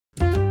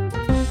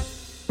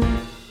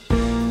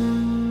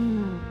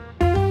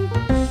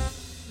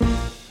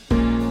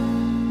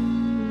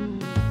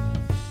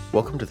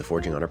Welcome to the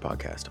Forging Honor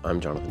podcast.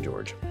 I'm Jonathan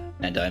George.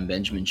 And I'm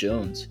Benjamin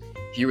Jones.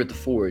 Here at The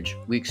Forge,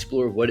 we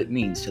explore what it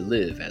means to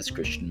live as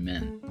Christian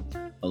men.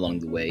 Along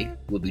the way,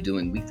 we'll be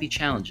doing weekly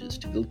challenges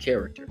to build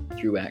character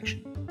through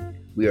action.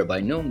 We are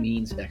by no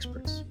means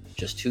experts,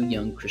 just two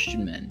young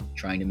Christian men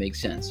trying to make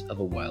sense of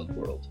a wild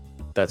world.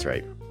 That's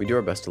right. We do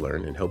our best to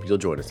learn and hope you'll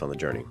join us on the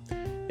journey.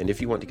 And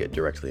if you want to get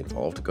directly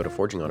involved, go to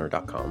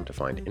forginghonor.com to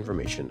find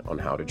information on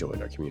how to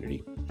join our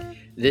community.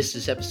 This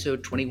is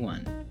episode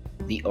 21,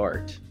 The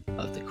Art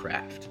of the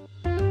Craft.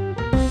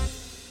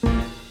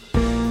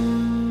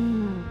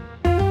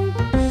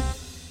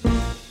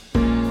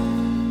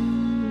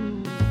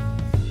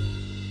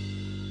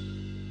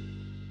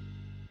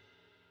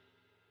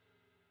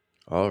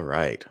 All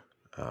right.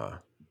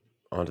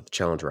 On to the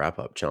challenge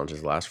wrap-up.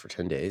 Challenges last for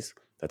 10 days.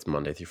 That's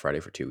Monday through Friday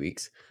for 2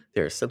 weeks.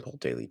 They are simple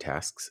daily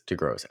tasks to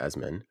grow us as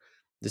men.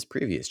 This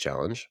previous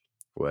challenge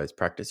was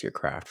practice your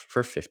craft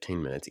for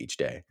 15 minutes each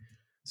day.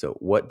 So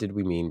what did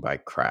we mean by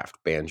craft,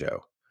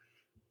 Banjo?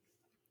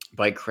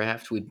 By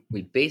craft, we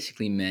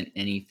basically meant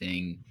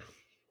anything.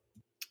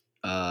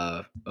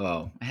 I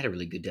had a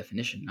really good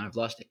definition. Now I've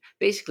lost it.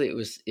 Basically,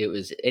 it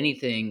was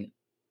anything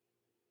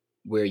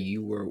where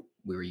you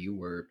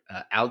were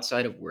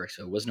outside of work,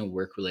 so it wasn't a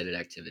work related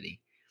activity,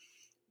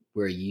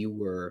 where you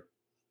were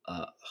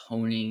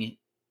honing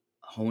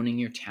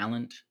your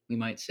talent, we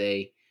might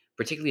say,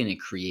 particularly in a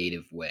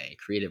creative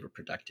or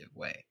productive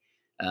way.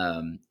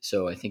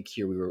 So I think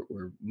here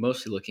we're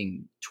mostly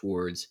looking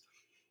towards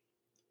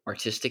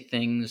artistic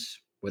things,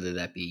 whether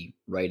that be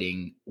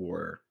writing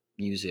or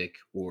music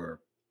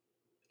or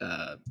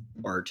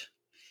art,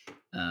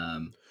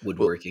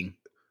 woodworking.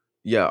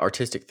 Yeah,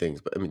 artistic things,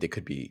 but I mean, they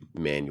could be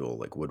manual,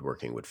 like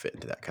woodworking would fit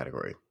into that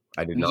category.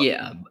 I did not.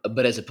 Yeah,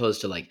 but as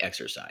opposed to like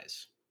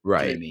exercise. Do you know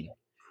what I Right.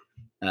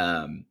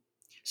 mean?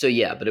 So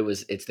yeah, but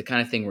it's the kind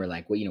of thing where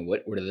like, what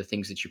are the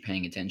things that you're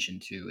paying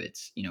attention to?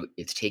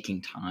 It's taking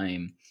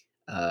time.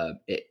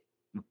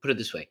 Put it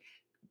this way,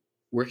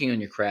 working on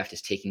your craft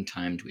is taking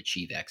time to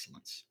achieve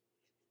excellence,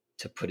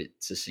 to put it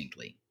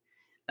succinctly.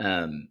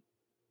 Um,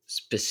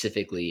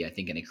 Specifically, I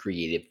think in a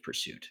creative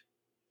pursuit.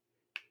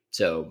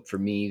 So for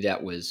me,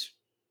 that was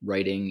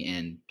writing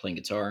and playing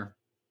guitar.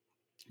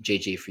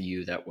 JJ, for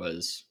you, that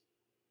was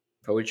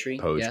poetry.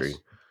 Poetry. Yes.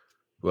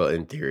 Well,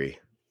 in theory,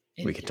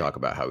 we In could theory. talk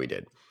about how we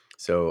did.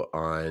 So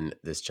on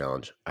this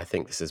challenge, I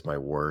think this is my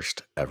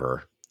worst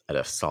ever at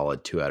a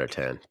solid 2 out of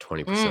 10,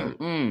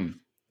 20%.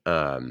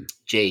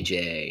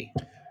 JJ.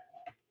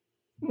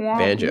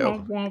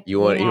 Banjo, you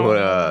want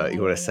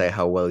to say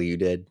how well you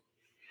did?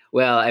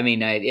 Well, I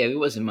mean, it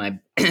wasn't my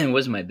it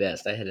wasn't my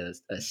best. I had a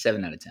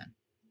 7 out of 10.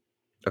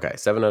 Okay,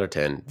 7 out of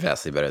 10,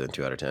 vastly better than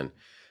 2 out of 10.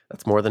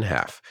 That's more than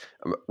half.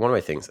 One of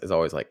my things is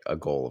always like a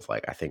goal of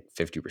like, I think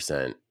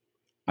 50%.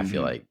 I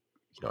feel like,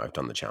 I've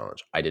done the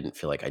challenge. I didn't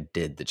feel like I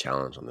did the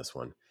challenge on this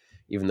one,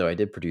 even though I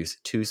did produce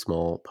 2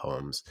 small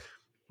poems,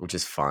 which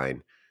is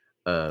fine.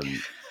 But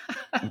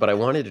I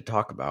wanted to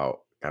talk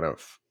about kind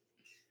of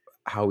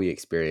how we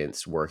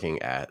experienced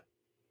working at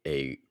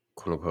a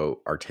quote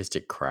unquote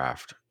artistic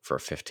craft for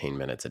 15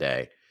 minutes a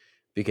day,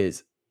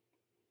 because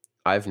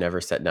I've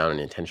never sat down and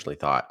intentionally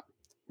thought,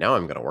 now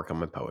I'm going to work on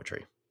my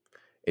poetry.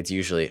 It's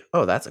usually,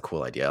 oh, that's a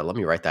cool idea. Let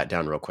me write that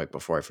down real quick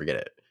before I forget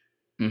it.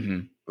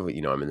 I'm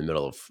in the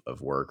middle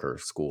of work or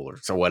school or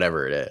so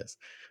whatever it is.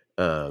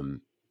 So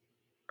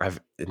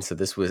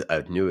this was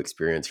a new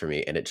experience for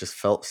me, and it just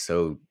felt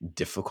so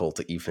difficult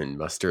to even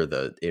muster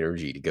the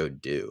energy to go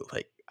do.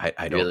 Like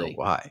I don't know Really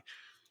why.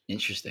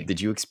 interesting.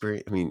 Did you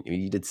experience? I mean,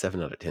 you did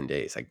 7 out of 10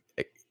 days.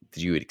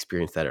 Did you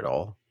experience that at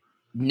all?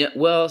 No,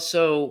 well,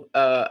 so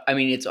I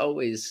mean, it's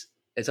always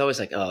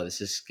like, oh,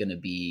 this is gonna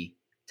be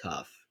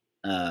tough.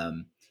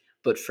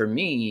 But for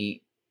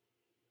me,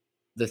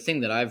 the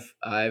thing that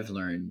I've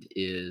learned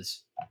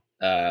is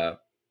that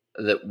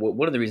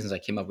one of the reasons I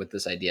came up with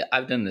this idea.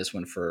 I've done this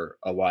one for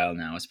a while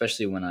now,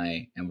 especially when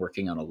I am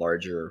working on a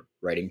larger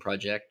writing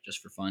project just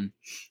for fun.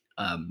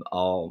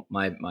 All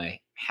my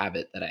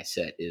habit that I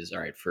set is, all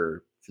right,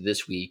 for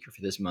this week or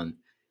for this month,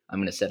 I'm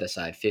going to set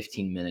aside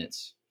 15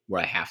 minutes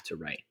where I have to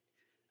write.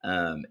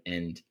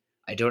 And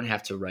I don't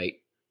have to write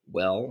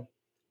well,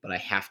 but I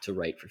have to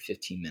write for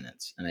 15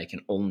 minutes, and I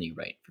can only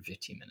write for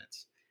 15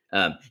 minutes.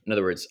 In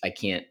other words, I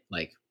can't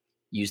like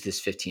use this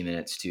 15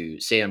 minutes to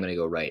say I'm going to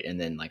go write and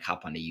then like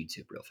hop onto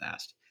YouTube real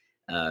fast.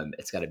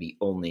 It's got to be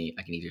only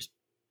I can either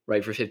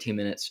write for 15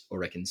 minutes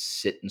or I can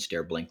sit and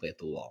stare blankly at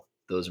the wall.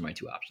 Those are my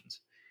two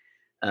options.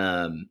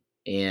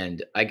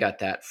 And I got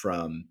that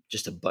from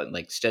just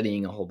like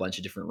studying a whole bunch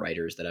of different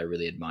writers that I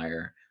really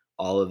admire.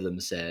 All of them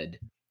said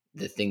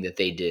the thing that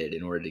they did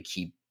in order to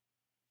keep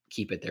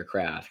at their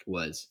craft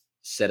was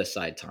set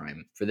aside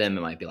time. For them,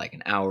 it might be like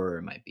an hour,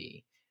 it might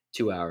be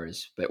 2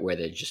 hours, but where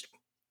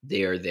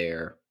they're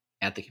there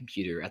at the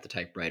computer, at the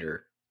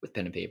typewriter with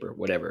pen and paper,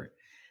 whatever,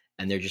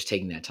 and they're just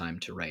taking that time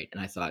to write.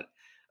 And I thought,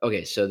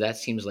 okay, so that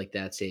seems like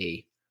that's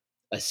a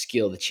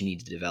skill that you need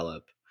to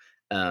develop.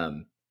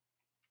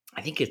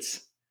 I think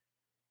it's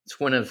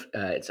one of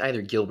it's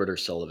either Gilbert or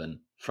Sullivan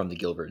from the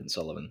Gilbert and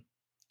Sullivan,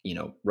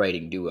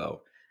 writing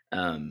duo.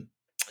 um,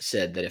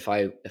 said that if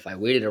I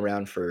waited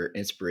around for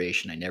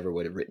inspiration, I never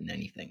would have written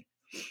anything.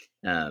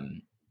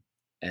 Um,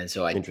 and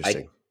so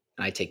Interesting.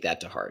 I take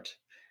that to heart,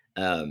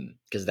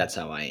 because that's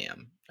how I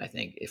am. I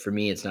think for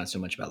me, it's not so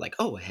much about like,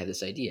 oh, I have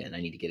this idea and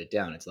I need to get it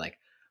down. It's like,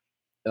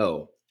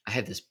 oh, I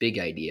have this big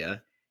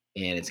idea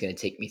and it's going to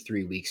take me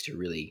 3 weeks to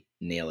really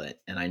nail it,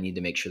 and I need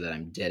to make sure that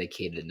I'm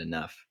dedicated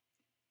enough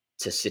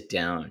to sit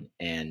down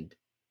and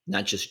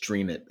not just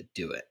dream it, but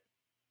do it.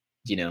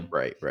 You know,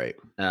 Right, right.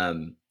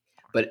 um,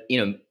 but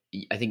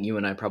I think you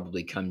and I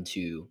probably come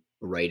to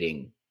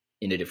writing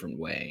in a different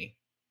way.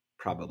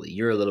 Probably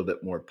you're a little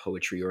bit more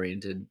poetry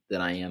oriented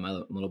than I am. I'm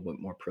a little bit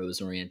more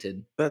prose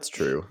oriented. That's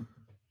true.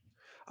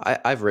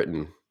 I've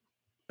written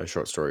a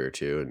short story or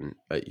two,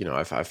 and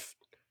I've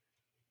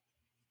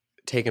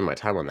taken my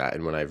time on that.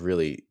 And when I've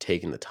really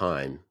taken the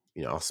time,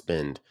 I'll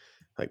spend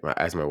like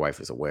as my wife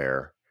is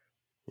aware,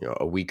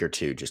 a week or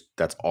two. Just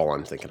that's all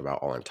I'm thinking about,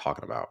 all I'm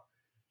talking about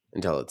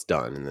until it's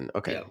done, and then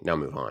okay, Yeah. now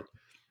move on.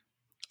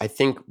 I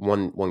think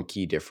one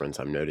key difference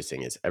I'm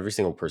noticing is every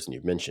single person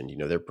you've mentioned,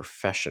 their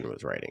profession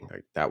was writing,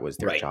 like that was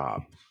their Right.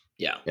 job.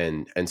 Yeah.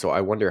 And so I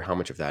wonder how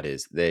much of that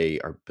is they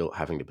are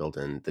having to build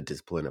in the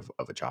discipline of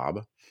a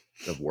job,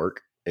 of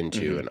work Hmm.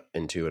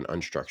 into an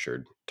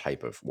unstructured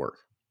type of work.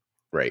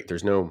 Right.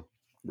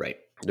 Right.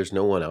 There's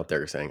no one out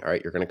there saying, all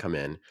right, you're gonna come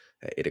in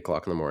at 8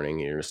 o'clock in the morning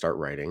and you're gonna start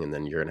writing, and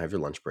then you're gonna have your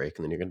lunch break,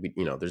 and then you're gonna be,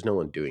 there's no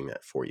one doing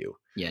that for you.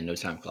 Yeah. No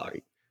time clock.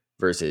 Right.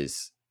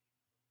 Versus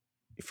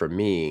for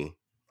me,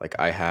 like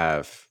I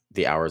have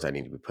the hours I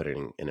need to be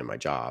putting in my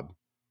job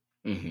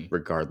Hmm.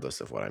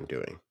 regardless of what I'm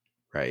doing,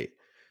 right?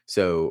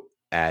 So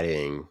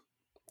adding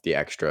the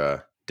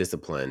extra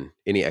discipline,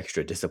 any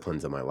extra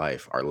disciplines in my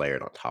life are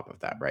layered on top of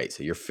that, right?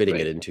 So you're fitting it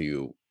Right.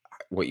 into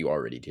what you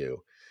already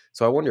do.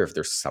 So I wonder if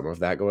there's some of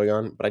that going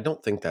on, but I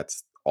don't think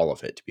that's all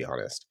of it, to be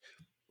honest.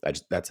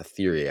 That's a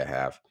theory I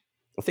have.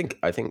 I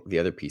think the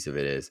other piece of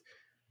it is,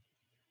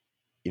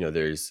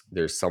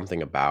 there's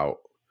something about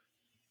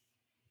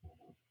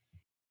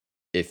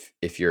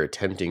if you're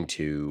attempting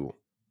to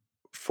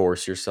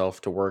force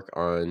yourself to work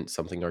on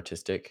something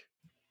artistic,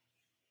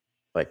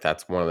 like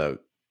that's one of the,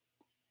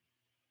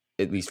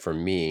 at least for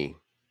me,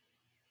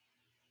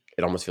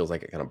 it almost feels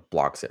like it kind of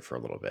blocks it for a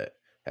little bit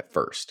at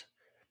first.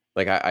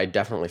 Like I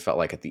definitely felt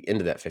like at the end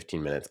of that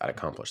 15 minutes, I'd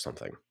accomplished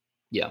something,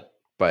 Yeah.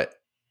 but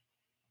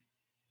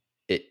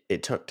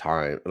it took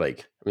time.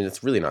 Like, I mean,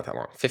 it's really not that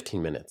long.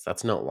 15 minutes,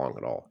 that's not long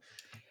at all.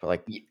 But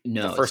like the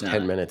No, it's first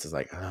 10 not. minutes is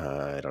like,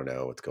 I don't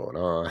know what's going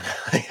on.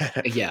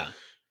 Yeah.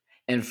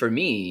 And for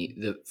me,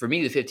 the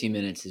 15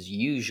 minutes is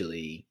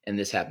usually, and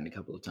this happened a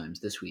couple of times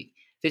this week.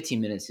 15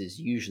 minutes is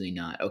usually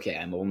not okay.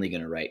 I'm only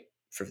going to write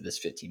for this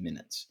 15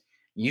 minutes.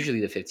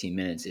 Usually, the 15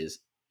 minutes is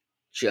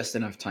just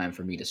enough time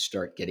for me to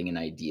start getting an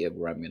idea of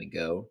where I'm going to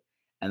go,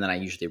 and then I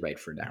usually write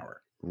for an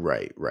hour.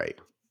 Right, right.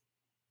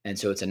 And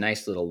so it's a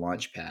nice little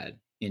launch pad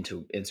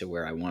into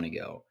where I want to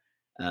go.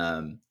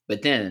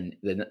 But then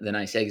the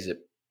nice exit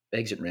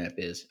ramp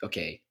is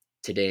okay.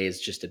 Today is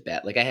just a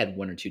bet. Like I had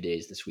 1 or 2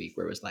 days this week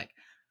where it was like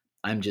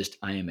I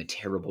am a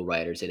terrible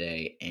writer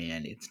today,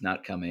 and it's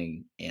not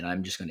coming, and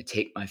I'm just going to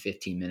take my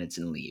 15 minutes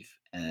and leave,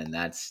 and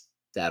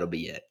that'll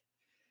be it.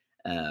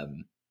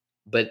 Um,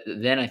 but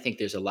then I think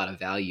there's a lot of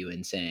value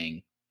in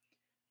saying,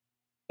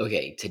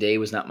 okay, today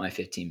was not my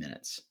 15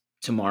 minutes.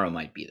 Tomorrow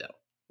might be though.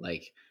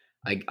 Like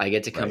I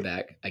get to come Right.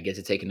 back, I get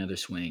to take another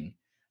swing,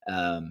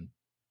 um,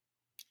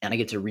 and I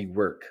get to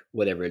rework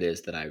whatever it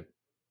is that I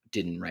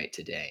didn't write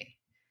today.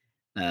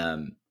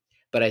 Um,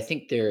 but I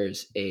think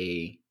there's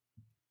a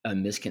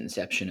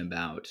misconception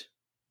about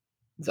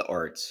the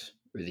arts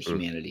or the Mm,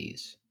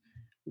 humanities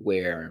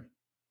where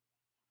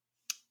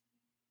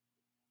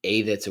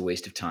a that's a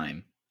waste of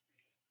time,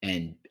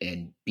 and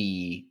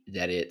b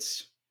that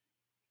it's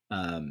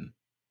um,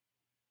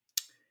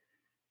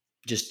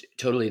 just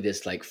totally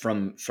this like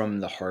from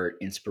the heart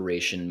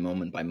inspiration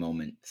moment by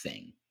moment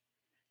thing,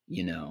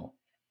 you know.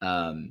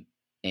 um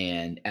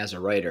and as a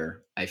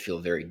writer, I feel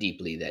very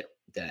deeply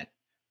that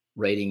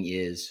writing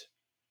is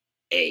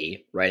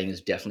writing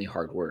is definitely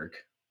hard work.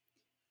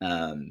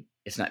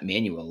 It's not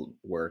manual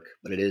work,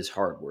 but it is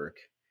hard work.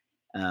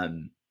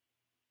 um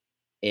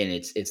and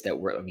it's that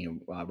word,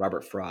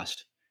 Robert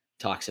Frost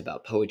talks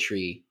about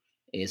poetry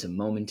is a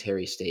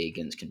momentary stay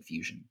against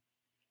confusion,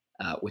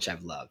 which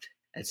I've loved.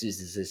 It's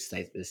just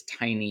this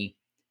tiny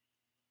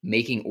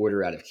making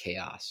order out of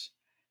chaos,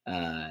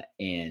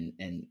 and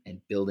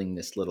building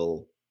this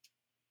little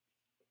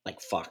like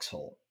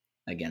foxhole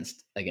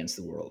against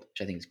the world,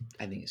 which I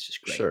think is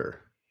just great. sure.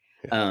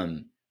 Yeah.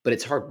 But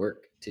it's hard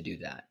work to do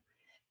that.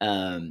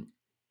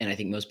 And I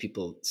think most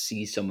people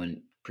see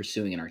someone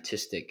pursuing an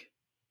artistic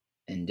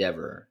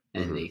endeavor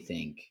and Hmm. they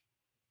think,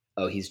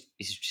 oh, he's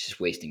just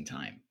wasting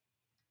time,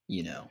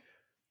 you know.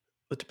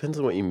 It depends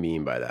on what you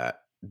mean by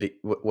that.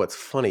 What's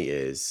funny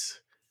is,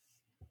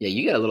 Yeah,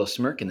 you got a little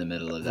smirk in the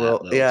middle of that well,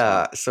 little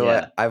yeah. talk. So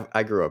Yeah.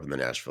 I grew up in the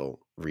Nashville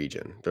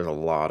region. There's a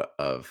lot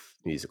of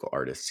musical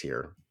artists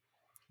here.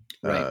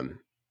 Right. Um,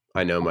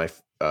 I know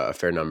a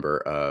fair number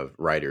of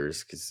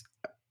writers because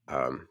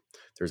um,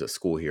 there's a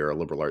school here, a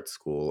liberal arts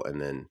school, and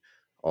then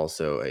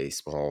also a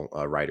small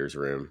writers'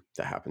 room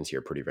that happens here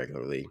pretty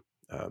regularly.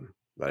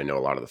 But I know a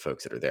lot of the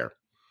folks that are there.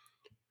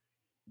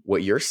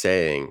 What you're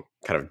saying,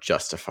 kind of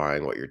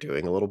justifying what you're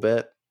doing a little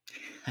bit,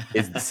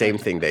 is the same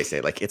thing they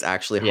say. Like, it's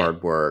actually Yeah.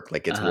 hard work,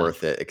 like, it's Uh-huh.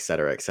 worth it, et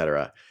cetera, et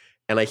cetera.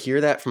 And I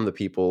hear that from the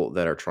people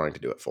that are trying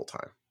to do it full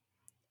time.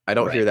 I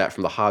don't hear Right. that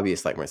from the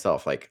hobbyists like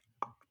myself. Like,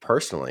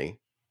 personally,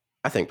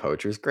 I think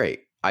poetry is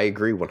great. I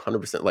agree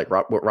 100%. Like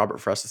what Robert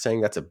Frost is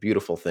saying, that's a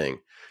beautiful thing.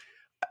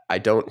 I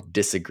don't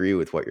disagree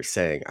with what you're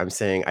saying. I'm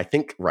saying I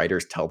think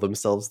writers tell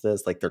themselves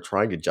this, like they're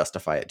trying to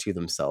justify it to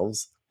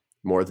themselves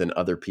more than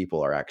other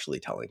people are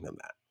actually telling them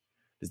that.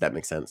 Does that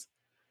make sense?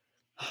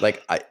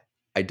 Like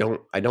I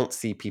don't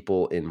see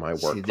people in my See,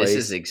 this is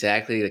workplace.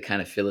 exactly the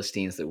kind of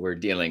Philistines that we're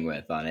dealing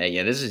with on it.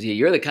 Yeah, this is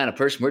you're the kind of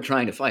person we're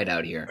trying to fight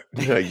out here.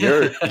 No,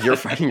 you're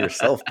fighting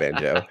yourself,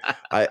 Banjo.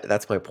 I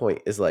That's my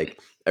point. Is like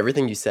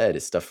everything you said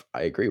is stuff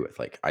I agree with.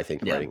 Like I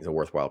think Yeah. writing is a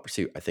worthwhile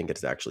pursuit. I think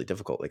it's actually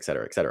difficult, et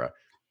cetera, et cetera.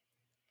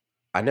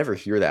 I never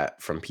hear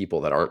that from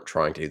people that aren't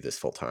trying to do this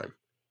full time.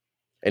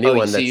 Oh,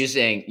 Anyone so that's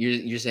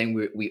you're saying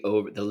we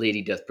over the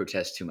lady doth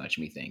protest too much,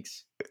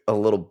 methinks. a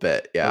little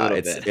bit, A yeah, little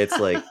it's bit. it's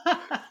like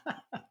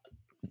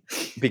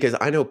because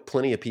I know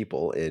plenty of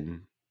people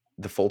in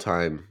the full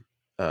time,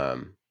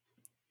 um,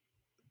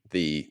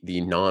 the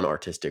non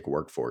artistic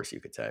workforce, you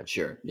could say,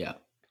 Sure. Yeah.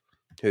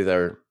 who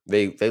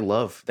they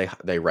love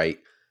they write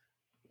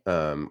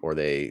or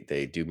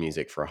they do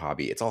music for a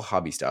hobby. It's all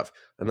hobby stuff,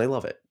 and they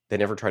love it. They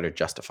never try to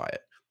justify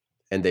it,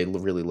 and they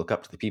really look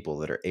up to the people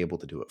that are able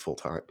to do it full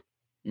time.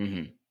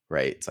 Hmm.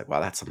 Right? It's like, wow,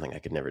 that's something I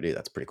could never do.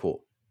 That's pretty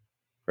cool.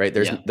 Right?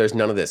 Yeah. There's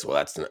none of this. Well,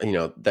 that's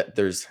that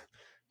there's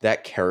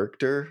that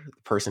character, the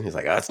person who's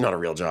like, oh, that's not a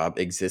real job,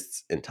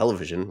 exists in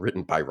television,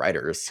 written by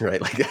writers,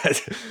 right? Like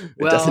that.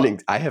 It doesn't. Well,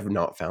 I have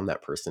not found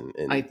that person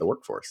in I the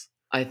workforce.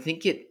 I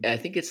think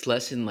it's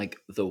less in like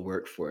the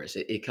workforce.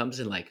 It comes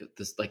in like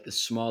this, like the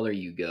smaller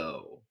you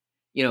go,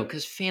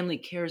 because family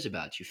cares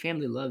about you,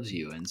 family loves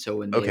you, and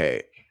so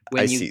Okay,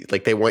 I when you see.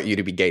 Like they want you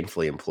to be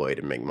gainfully employed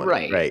and make money,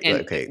 right, right?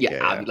 and Okay, yeah,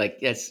 yeah, yeah. like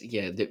that's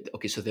yeah,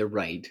 okay, so they're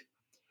right,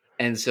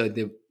 and so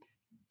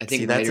I See,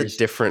 think that's a writers,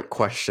 different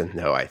question,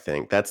 though. I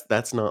think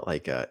that's not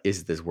like,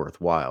 is this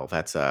worthwhile?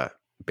 That's a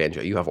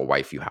Banjo. You have a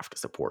wife you have to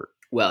support.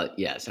 well,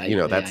 yes, I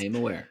That's am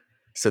aware.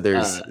 so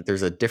Uh,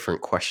 there's a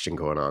different question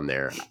going on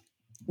there.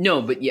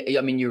 no, but yeah,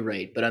 I mean you're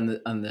right, but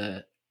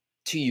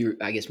to your,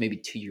 I guess maybe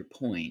to your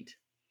point,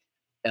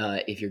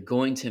 if you're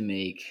going to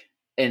make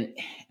and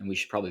we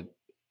should probably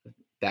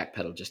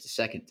backpedal just a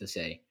second to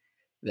say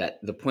that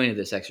the point of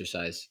this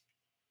exercise,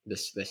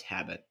 this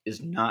habit,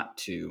 is not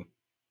to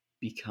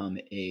become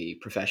a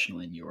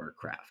professional in your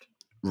craft.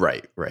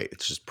 Right, right.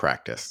 It's just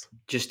practice.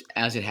 Just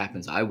as it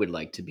happens, I would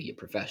like to be a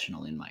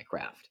professional in my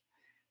craft.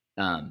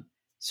 Um,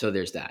 so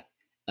there's that.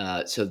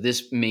 So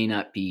this may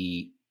not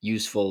be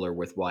useful or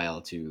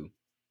worthwhile to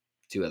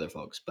other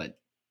folks, but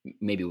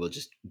maybe we'll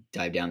just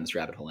dive down this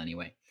rabbit hole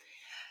anyway.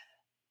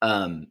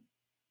 Um,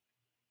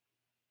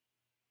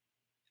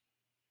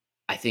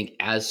 I think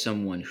as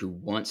someone who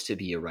wants to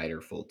be a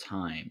writer full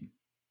time,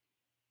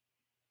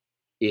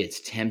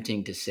 it's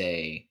tempting to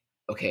say,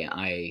 okay,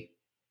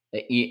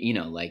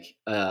 like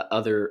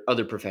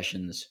other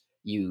professions,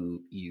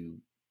 you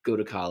go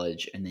to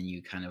college and then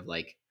you kind of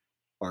like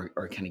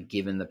are kind of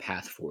given the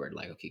path forward,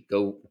 like, okay,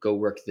 go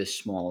work this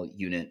small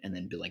unit and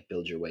then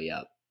build your way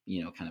up,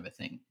 kind of a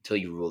thing until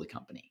you rule the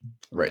company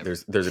or Right.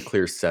 whatever. There's a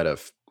clear set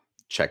of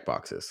check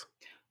boxes.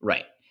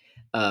 Right.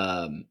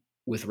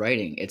 With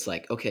writing, it's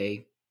like,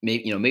 okay,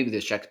 maybe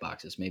there's check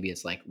boxes. Maybe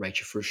it's like write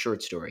your first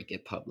short story,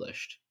 get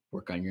published,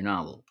 work on your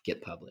novel,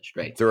 get published,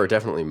 right? There are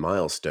definitely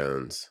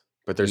milestones,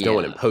 but there's no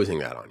one Yeah. imposing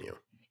that on you.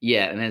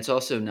 Yeah, and it's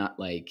also not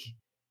like,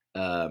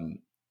 um,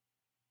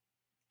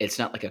 it's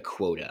not like a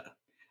quota.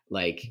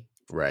 Like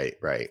Right,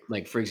 right.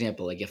 for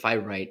example, like if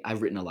I've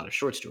written a lot of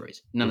short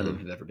stories. None of them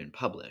Mhm. have ever been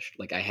published.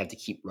 Like I have to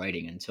keep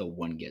writing until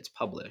one gets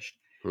published.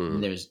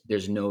 And Mhm.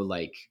 there's no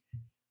like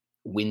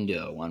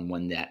window on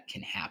when that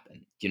can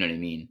happen. Do you know what I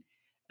mean?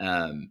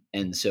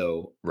 And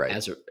so Right.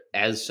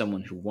 as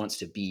someone who wants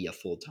to be a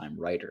full-time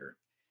writer,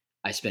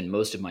 I spend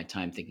most of my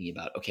time thinking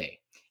about,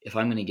 okay, if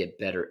I'm going to get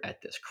better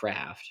at this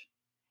craft,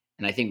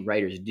 and I think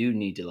writers do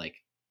need to like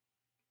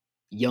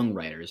young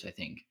writers, I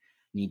think,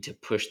 need to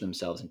push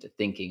themselves into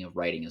thinking of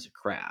writing as a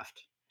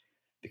craft,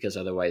 because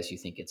otherwise you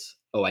think it's,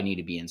 oh, I need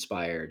to be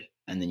inspired,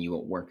 and then you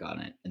won't work on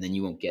it, and then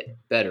you won't get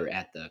better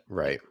at the like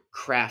Right.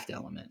 craft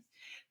element.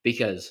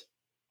 Because,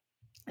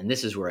 and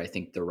this is where I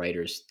think the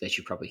writers that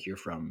you probably hear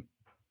from,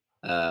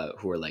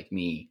 who are like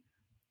me,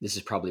 this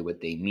is probably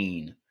what they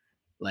mean.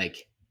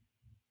 Like,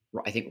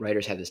 I think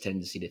writers have this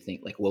tendency to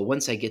think like, well,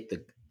 once I get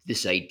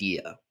this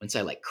idea, once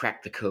I like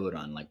crack the code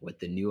on like what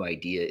the new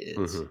idea is,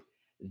 Mhm.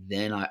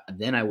 then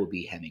I will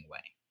be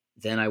Hemingway.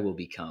 Then I will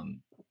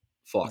become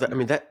I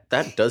mean, Faulkner.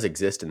 that does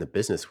exist in the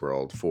business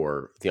world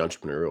for the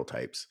entrepreneurial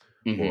types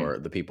Hmm. or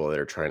the people that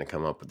are trying to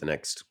come up with the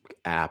next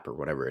app or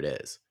whatever it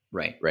is.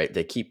 Right. Right?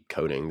 They keep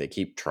coding, they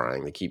keep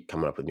trying, they keep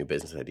coming up with new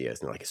business ideas.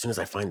 And they're like, as soon as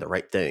I find the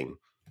right thing,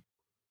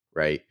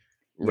 right?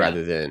 Yeah.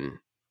 rather than,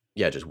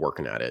 yeah, just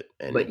working at it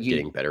But and you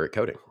getting better at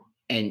coding.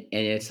 and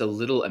it's the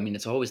little, I mean,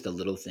 it's always the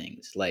little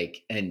things,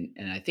 like, and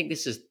I think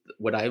this is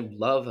what I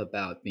love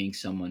about being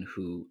someone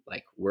who,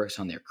 like, works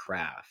on their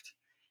craft,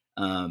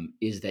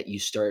 is that you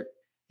start,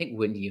 I think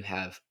when you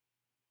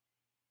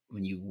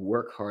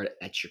work hard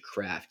at your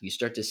craft, you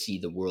start to see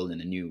the world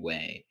in a new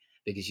way,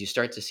 because you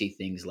start to see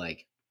things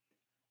like,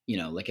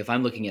 like if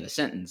I'm looking at a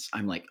sentence,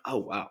 I'm like, oh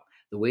wow,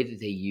 the way that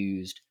they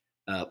used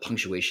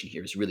punctuation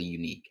here is really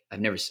unique. I've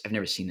never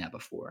seen that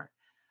before.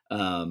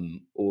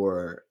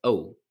 Or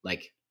oh,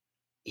 like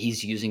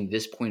he's using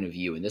this point of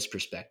view and this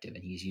perspective,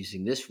 and he's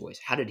using this voice.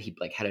 How did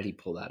he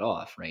pull that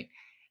off, right?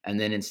 And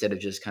then instead of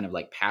just kind of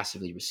like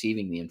passively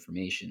receiving the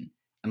information,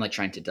 I'm like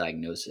trying to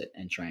diagnose it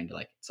and trying to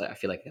like, so I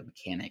feel like a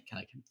mechanic,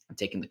 like I'm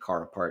taking the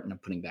car apart and I'm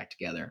putting back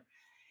together,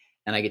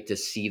 and I get to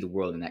see the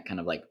world in that kind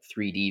of like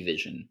 3D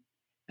vision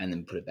and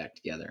then put it back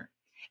together.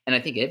 And I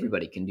think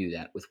everybody can do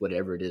that with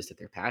whatever it is that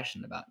they're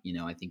passionate about.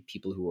 I think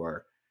people who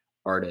are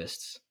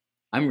artists,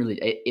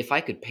 if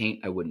I could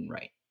paint, I wouldn't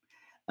write,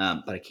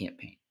 but I can't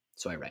paint,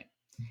 so I write.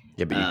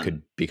 Yeah, but you could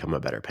Um, become a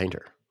better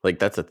painter. Like,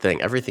 that's the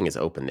thing. Everything is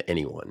open to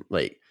anyone.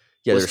 Like,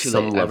 yeah, well, it's there's too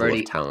some late. level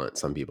of talent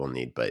some people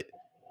need, but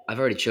I've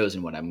already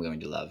chosen what I'm going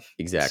to love.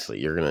 exactly,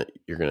 you're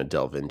gonna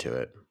delve into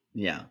it.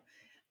 Yeah.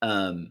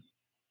 Um,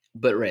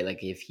 but right,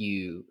 like if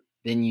you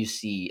then you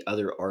see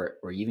other art,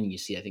 or even you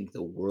see, I think,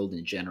 the world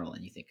in general,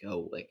 and you think,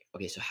 oh, like,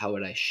 okay, so how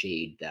would I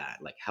shade that?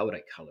 Like, how would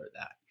I color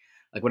that?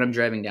 Like when I'm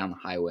driving down the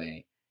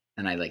highway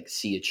and I like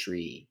see a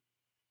tree,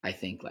 I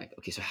think like,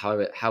 okay, so how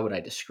would I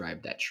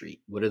describe that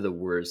tree? What are the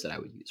words that I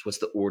would use? What's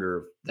the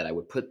order that I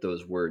would put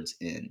those words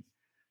in?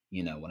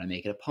 When I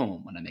make it a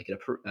poem, when I make it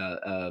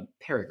a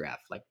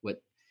paragraph, like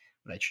what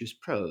would I choose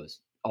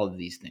prose? All of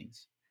these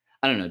things.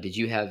 I don't know. Did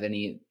you have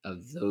any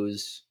of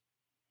those?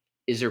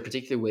 Is there a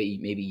particular way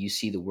maybe you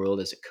see the world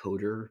as a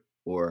coder,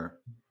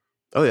 or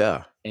Oh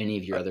yeah. any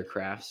of your Uh, other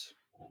crafts?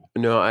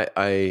 no,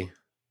 I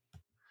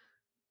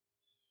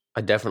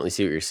definitely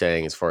see what you're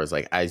saying as far as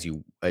like as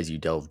you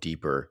delve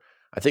deeper.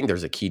 I think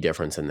there's a key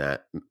difference in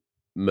that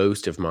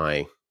most of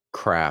my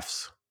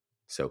crafts,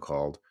 so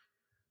called,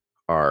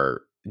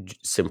 are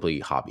simply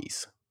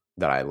hobbies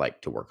that I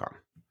like to work on.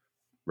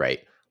 Right.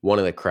 One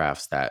of the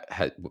crafts that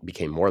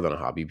became more than a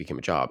hobby, became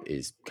a job,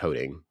 is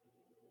coding.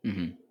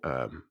 Hmm.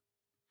 Um,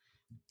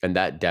 and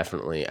that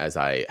definitely, as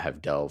I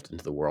have delved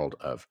into the world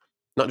of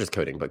not just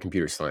coding, but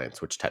computer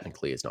science, which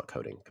technically is not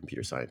coding.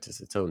 Computer science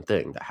is its own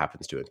thing that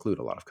happens to include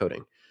a lot of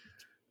coding.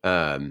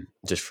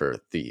 Just for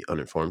the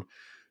uninformed,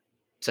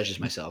 Such as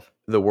myself.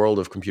 the world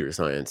of computer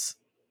science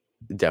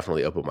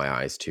definitely opened my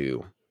eyes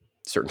to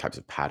certain types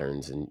of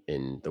patterns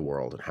in the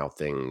world and how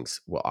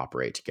things will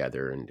operate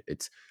together. And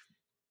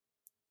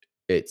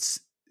it's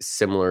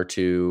similar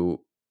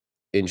to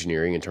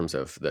engineering in terms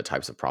of the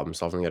types of problem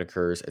solving that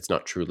occurs. It's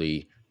not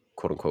truly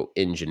quote unquote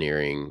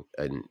engineering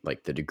and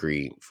like the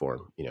degree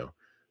form.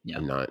 Yeah.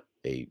 I'm not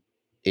a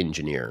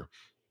engineer,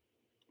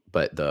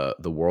 but the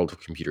world of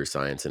computer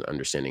science and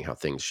understanding how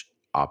things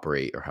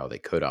operate or how they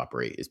could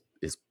operate is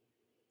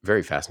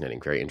very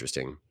fascinating, very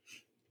interesting.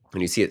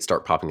 And you see it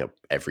start popping up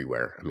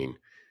everywhere. I mean,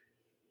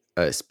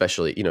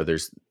 especially,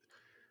 there's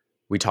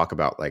we talk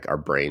about like our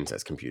brains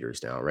as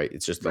computers now, right?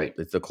 Right.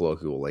 It's the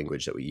colloquial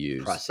language that we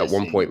use. At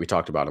one point, Processing. we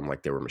talked about them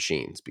like they were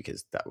machines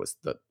because that was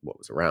what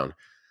was around.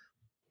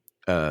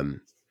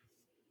 Um,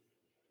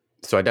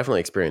 so I definitely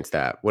experienced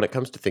that. When it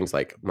comes to things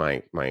like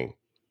the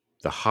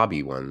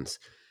hobby ones,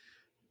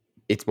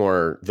 it's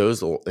more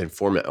those will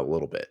inform it a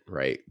little bit,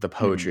 right? The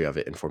poetry Hmm. of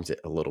it informs it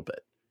a little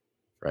bit,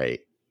 right?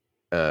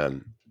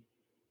 Um,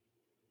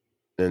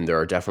 and there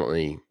are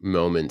definitely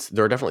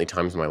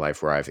times in my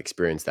life where I've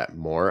experienced that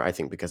more. I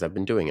think because I've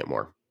been doing it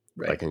more.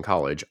 Like Right. in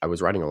college, I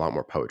was writing a lot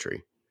more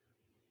poetry.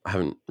 I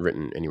haven't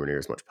written anywhere near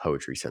as much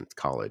poetry since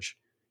college.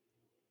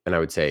 And I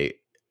would say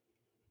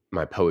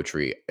my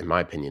poetry, in my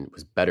opinion,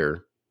 was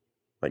better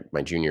like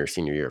my junior,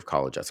 senior year of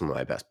college. That's some of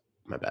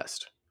my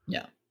best.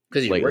 Yeah.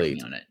 Because you're Lately,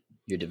 working on it.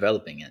 You're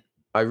developing it.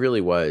 I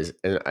really was.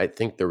 And I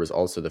think there was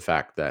also the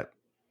fact that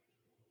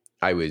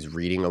I was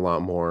reading a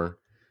lot more.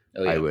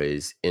 Oh I yeah.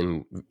 was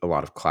in a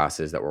lot of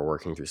classes that were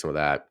working through some of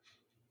that.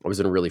 I was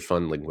in a really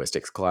fun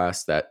linguistics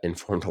class that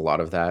informed a lot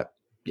of that.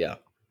 Yeah.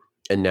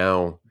 And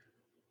now,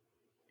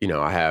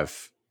 I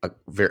have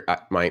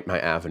my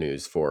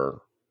avenues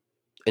for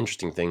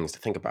interesting things to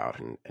think about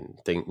and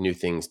new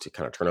things to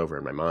kind of turn over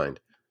in my mind.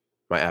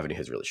 My avenue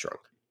has really shrunk,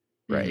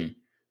 right? Hmm.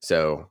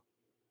 So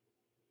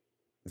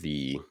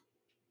the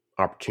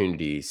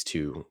opportunities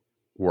to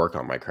work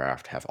on my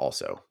craft have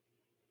also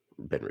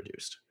been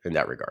reduced in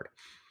that regard.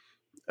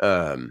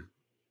 Um,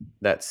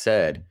 that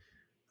said,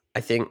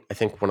 I think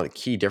one of the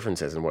key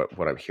differences in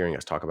what I'm hearing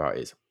us talk about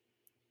is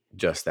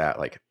just that,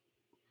 like,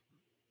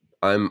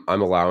 I'm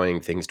allowing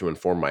things to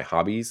inform my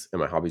hobbies and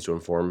my hobbies to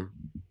inform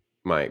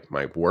my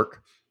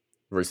work,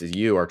 versus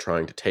you are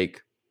trying to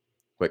take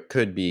what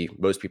could be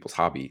most people's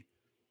hobby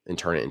and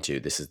turn it into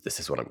this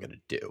is what I'm going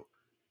to do.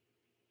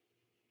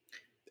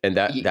 And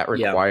that Yeah.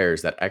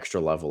 requires that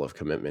extra level of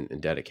commitment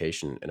and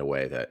dedication in a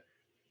way that,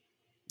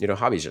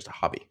 hobby is just a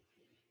hobby.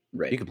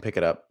 Right. You can pick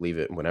it up, leave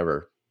it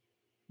whenever.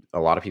 A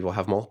lot of people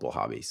have multiple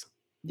hobbies,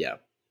 Yeah.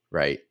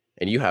 right?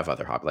 And you have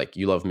other hobbies, like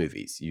you love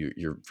movies.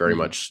 You're very Mhm.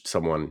 much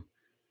someone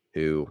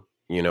who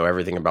you know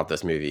everything about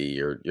this movie.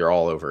 You're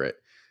all over it,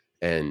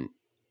 and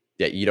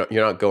yeah, you're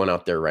not going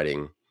out there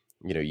writing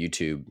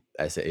YouTube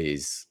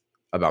essays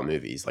about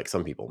movies like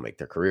some people make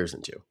their careers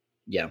into,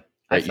 Yeah.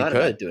 I right? You thought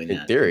about could, doing in that.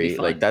 It'd be theory,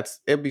 like fun.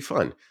 it'd be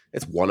fun.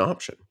 It's one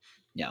option.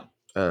 Yeah.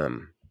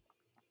 Um,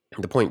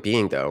 the point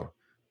being, though,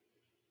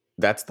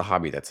 that's the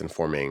hobby that's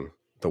informing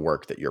the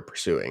work that you're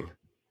pursuing,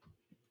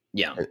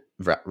 Yeah.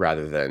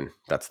 rather than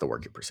that's the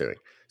work you're pursuing.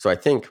 So I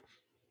think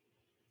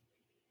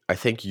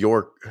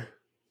you're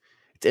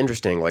it's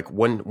interesting. Like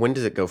when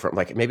does it go from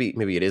like maybe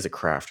it is a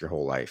craft your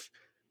whole life,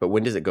 but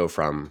when does it go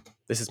from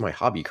this is my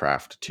hobby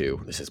craft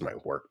to this is my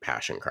work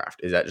passion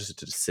craft? Is that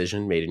just a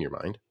decision made in your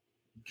mind?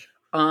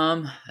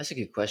 That's a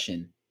good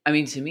question. I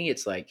mean, to me,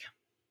 it's like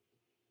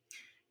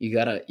you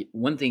gotta.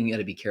 One thing you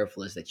gotta be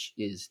careful is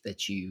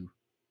that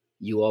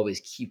you always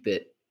keep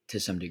it to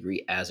some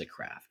degree as a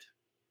craft,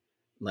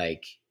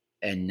 like,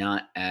 and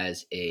not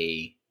as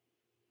a.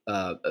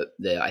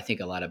 I think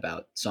a lot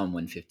about Psalm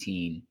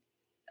 115,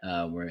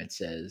 where it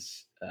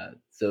says,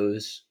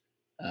 "Those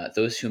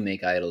who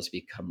make idols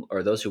become,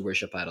 or those who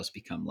worship idols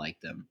become like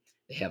them.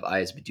 They have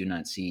eyes but do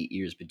not see,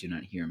 ears but do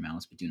not hear,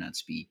 mouths but do not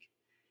speak."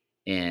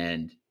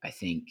 And I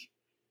think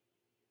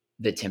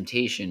the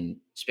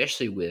temptation,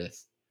 especially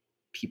with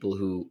people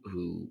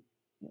who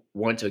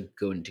want to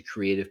go into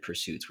creative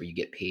pursuits where you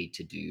get paid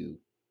to do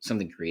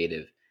something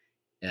creative,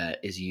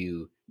 is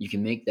you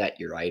can make that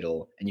your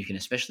idol, and you can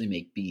especially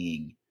make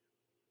being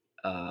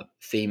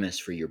famous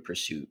for your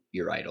pursuit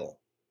your idol.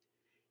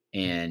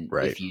 And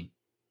Right.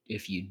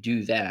 if you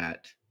do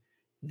that,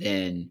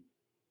 then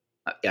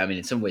I mean,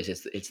 in some ways,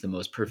 it's the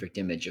most perfect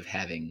image of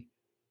having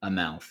a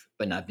mouth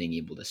but not being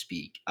able to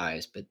speak,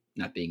 eyes but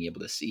not being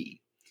able to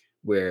see,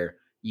 where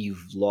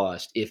you've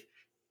lost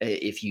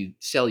if you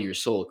sell your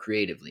soul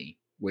creatively,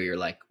 where you're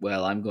like,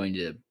 well, I'm going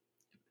to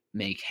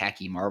make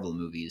hacky Marvel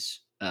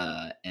movies,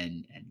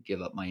 and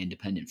give up my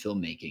independent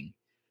filmmaking,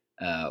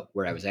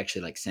 where I was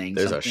actually like saying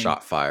There's a something.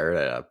 shot fired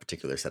at a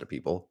particular set of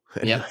people.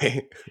 Yep,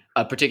 Anyway,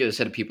 a particular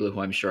set of people who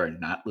I'm sure are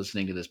not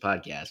listening to this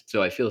podcast,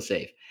 so I feel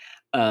safe.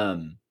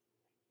 Um,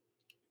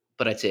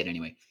 but I'd say it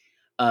anyway.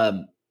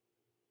 Um,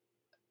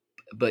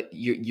 but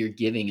you're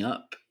giving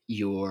up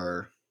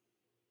your.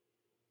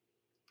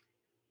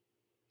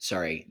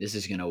 Sorry, this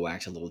is going to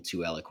wax a little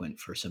too eloquent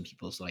for some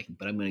people's liking,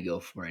 but I'm going to go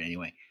for it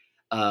anyway.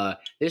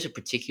 There's a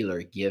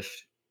particular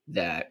gift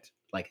that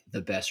like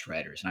the best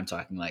writers, and I'm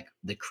talking like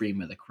the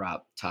cream of the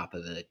crop, top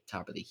of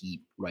the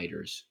heap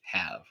writers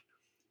have,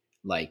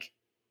 like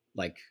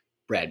like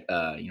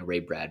Ray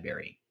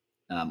Bradbury,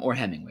 or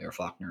Hemingway, or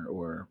Faulkner,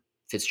 or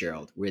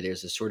Fitzgerald, where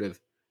there's a sort of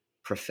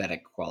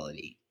prophetic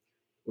quality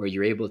where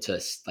you're able to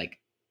like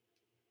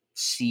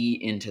see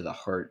into the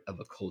heart of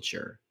a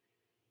culture,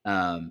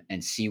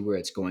 and see where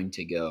it's going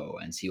to go,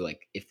 and see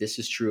like if this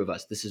is true of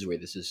us, this is where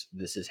this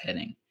is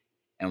heading,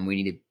 and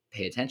we need to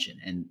pay attention.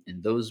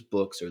 And those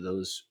books or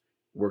those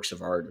works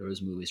of art or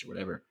those movies or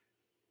whatever,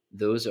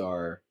 those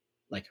are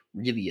like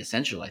really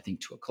essential, I think,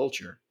 to a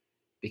culture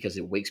because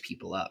it wakes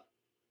people up.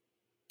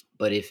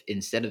 But if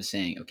instead of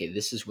saying, okay,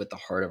 this is what the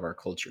heart of our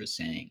culture is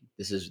saying,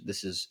 this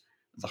is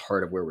the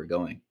heart of where we're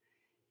going,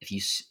 if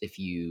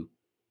you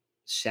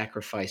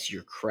sacrifice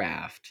your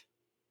craft,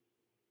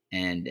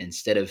 and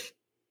instead of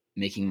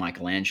making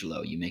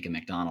Michelangelo, you make a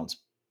McDonald's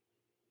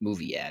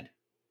movie ad,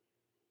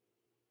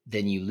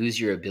 then you lose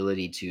your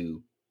ability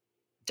to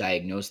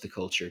diagnose the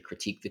culture,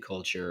 critique the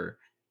culture,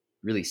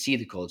 really see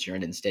the culture,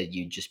 and instead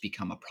you just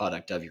become a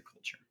product of your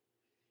culture,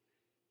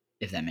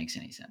 if that makes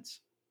any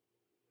sense.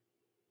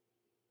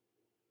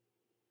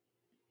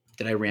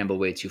 Did I ramble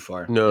way too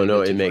far? Did no, I go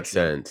no, it too far makes for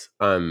you? sense.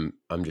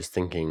 I'm just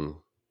thinking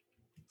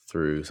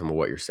through some of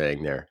what you're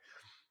saying there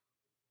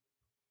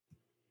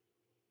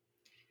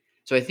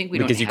So I think we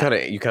don't because you have. kind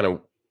of you kind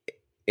of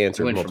You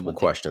answered went from multiple one thing.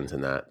 questions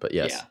in that, but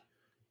yes, Yeah.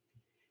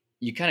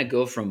 You kind of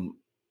go from,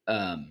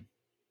 um,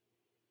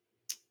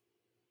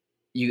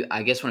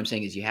 I guess what I'm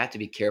saying is you have to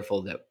be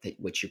careful that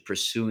what you're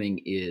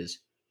pursuing is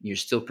you're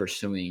still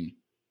pursuing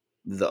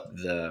the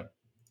the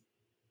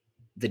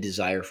the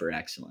desire for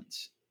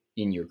excellence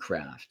in your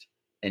craft,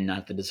 and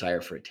not the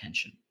desire for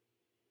attention,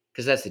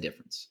 because that's the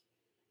difference.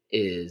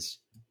 Is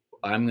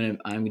I'm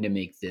gonna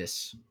make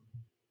this.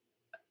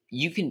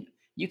 You can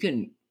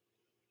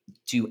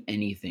do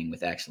anything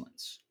with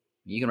excellence.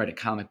 You can write a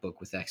comic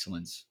book with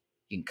excellence.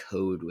 You can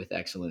code with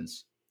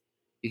excellence.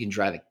 You can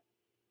drive a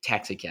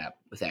taxi cab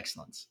with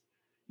excellence.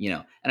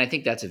 And I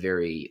think that's a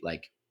very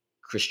like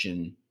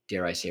Christian,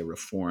 dare I say,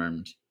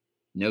 reformed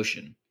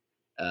notion.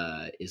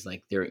 Is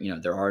like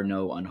there are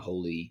no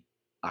unholy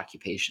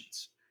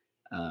occupations.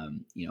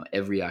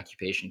 Every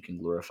occupation can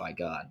glorify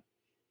God,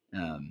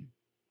 um,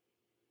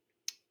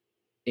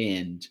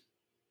 and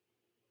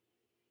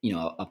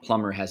a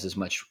plumber has as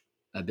much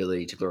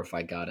ability to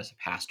glorify God as a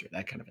pastor.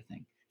 That kind of a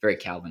thing. Very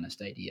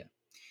Calvinist idea.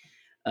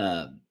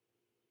 Um,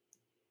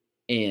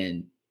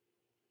 and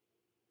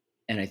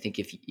and I think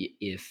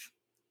if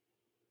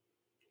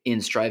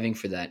in striving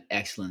for that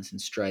excellence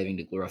and striving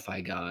to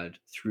glorify God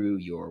through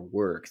your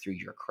work, through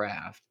your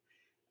craft,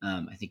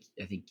 I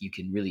think you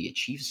can really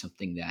achieve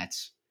something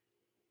that's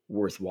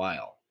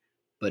worthwhile.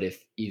 But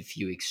if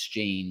you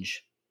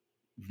exchange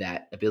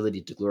that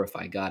ability to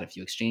glorify God, if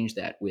you exchange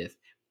that with,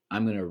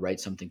 I'm going to write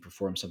something,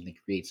 perform something,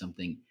 create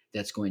something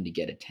that's going to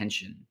get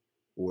attention,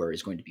 or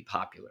is going to be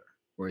popular,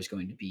 or is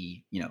going to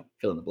be,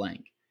 fill in the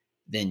blank,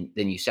 then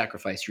you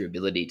sacrifice your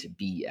ability to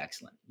be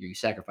excellent. You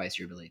sacrifice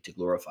your ability to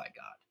glorify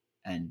God,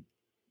 and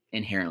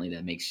inherently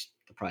that makes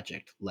the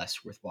project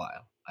less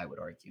worthwhile, I would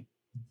argue.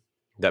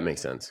 That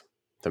makes sense.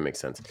 That makes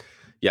sense.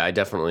 Yeah, I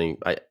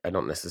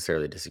don't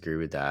necessarily disagree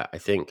with that. I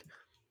think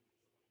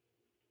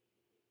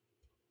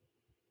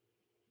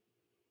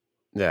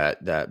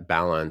that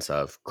balance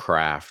of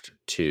craft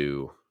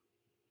to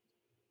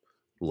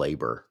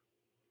labor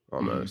Hmm.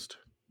 almost.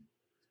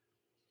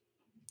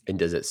 And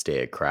does it stay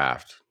a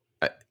craft?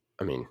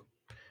 I mean,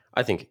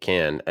 I think it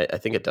can. I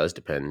think it does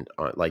depend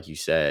on, like you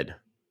said,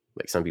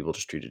 like some people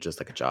just treat it just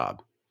like a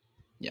job.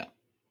 Yeah.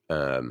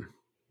 Um,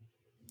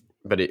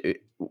 but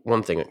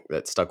one thing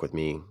that stuck with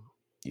me,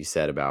 you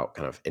said about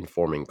kind of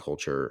informing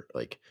culture,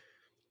 like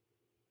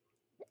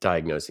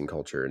diagnosing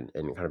culture and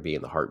kind of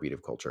being the heartbeat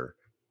of culture.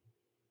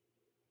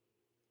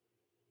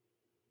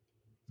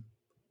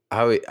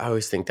 I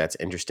always think that's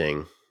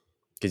interesting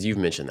because you've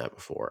mentioned that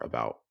before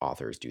about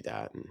authors do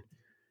that,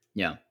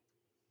 Yeah.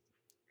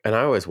 and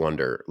I always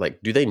wonder,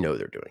 like, do they know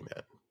they're doing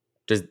that?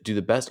 Do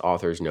the best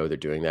authors know they're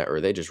doing that, or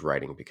are they just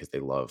writing because they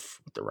love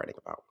what they're writing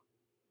about?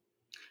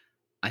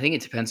 I think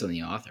it depends on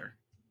the author.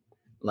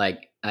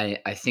 Like I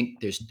think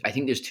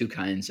there's two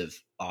kinds of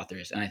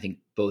authors, and I think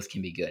both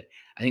can be good.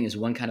 I think there's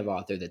one kind of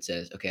author that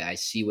says, "Okay, I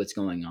see what's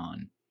going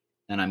on,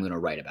 and I'm going to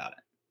write about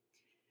it."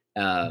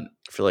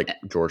 I feel like Eh,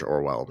 George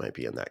Orwell might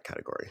be in that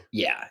category.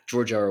 yeah,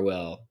 George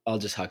Orwell,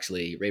 Aldous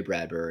Huxley, Ray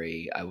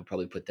Bradbury. I would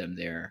probably put them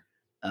there.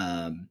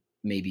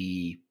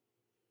 Maybe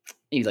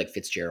like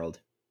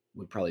Fitzgerald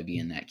would probably be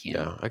in that camp.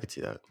 Yeah, I could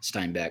see that.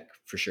 Steinbeck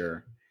for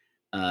sure.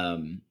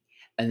 Um,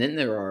 and then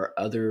there are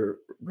other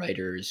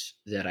writers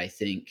that I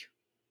think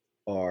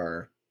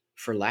are,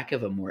 for lack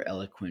of a more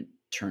eloquent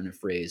turn of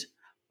phrase,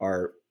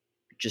 are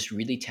just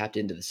really tapped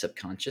into the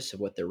subconscious of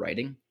what they're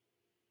writing,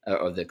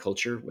 or the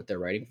culture, what they're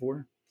writing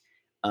for.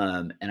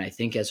 And I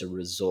think as a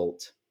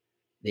result,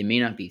 they may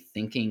not be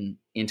thinking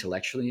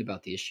intellectually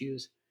about the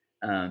issues,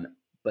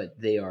 but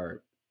they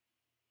are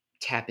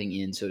tapping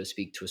in, so to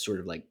speak, to a sort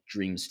of like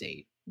dream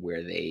state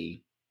where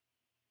they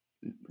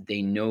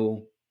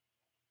know,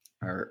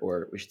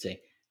 or we should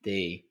say,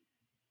 they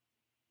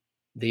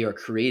they are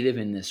creative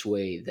in this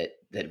way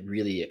that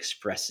really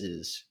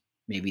expresses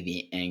maybe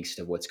the angst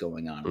of what's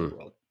going on in the Mm,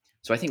 world.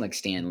 So I think like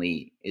Stan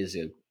Lee is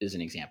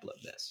an example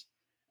of this,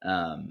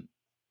 um,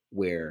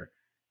 where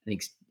I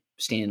think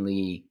Stan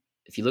Lee,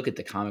 if you look at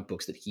the comic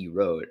books that he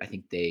wrote, I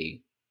think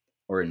they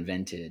are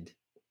invented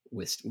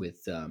with Steve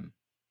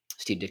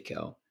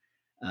Ditko.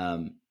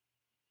 Um,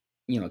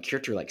 a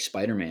character like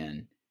Spider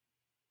Man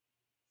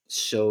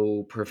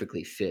so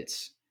perfectly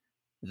fits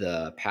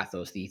the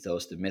pathos, the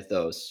ethos, the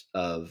mythos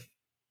of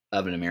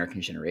an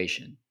American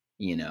generation.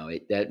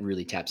 That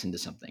really taps into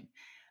something.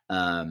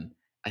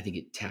 I think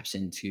it taps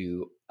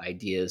into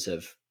ideas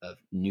of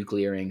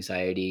nuclear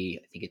anxiety.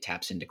 I think it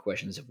taps into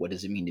questions of what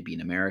does it mean to be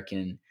an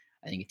American.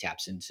 I think it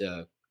taps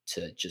into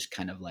to just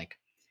kind of like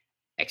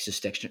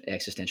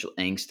existential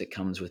angst that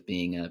comes with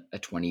being a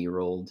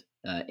 20-year-old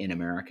in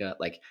America.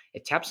 Like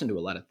it taps into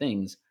a lot of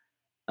things,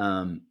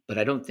 but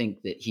I don't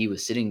think that he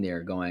was sitting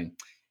there going,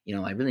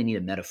 I really need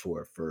a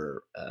metaphor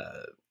for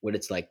what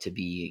it's like to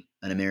be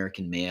an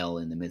American male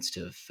in the midst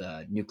of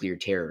nuclear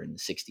terror in the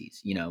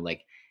 60s.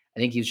 Like I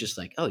think he was just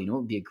like, oh,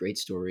 what would be a great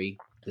story?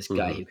 This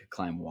guy mhm. who could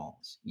climb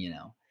walls.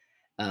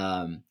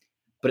 Um,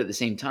 but at the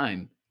same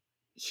time,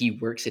 he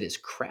works at his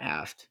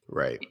craft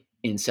Right,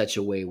 in such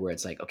a way where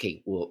it's like,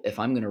 okay, well, if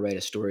I'm going to write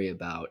a story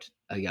about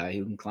a guy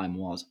who can climb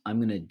walls, I'm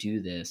going to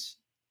do this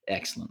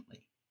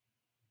excellently,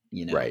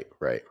 you know? right,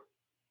 right.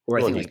 Or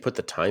I Well, and think he's like, put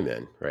the time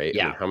in, right?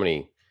 I mean, yeah, how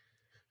many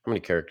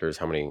characters,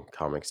 how many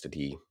comics did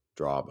he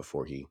draw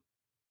before he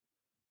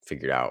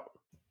figured out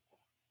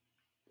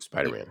yeah,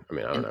 Spider-Man? I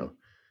mean, I don't know. and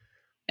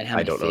and how I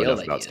many don't know failed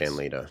enough about Stan ideas.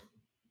 Lee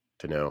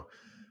to know.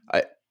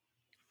 I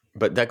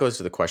But that goes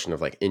to the question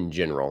of like in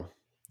general.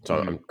 So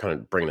I'm Mhm. kind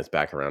of bringing this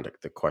back around to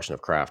the question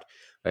of craft.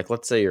 Like,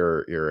 let's say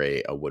you're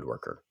a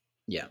woodworker.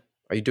 Yeah.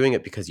 Are you doing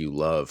it because you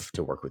love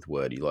to work with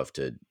wood? You love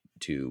to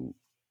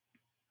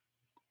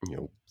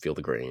feel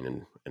the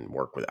grain and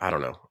work with. I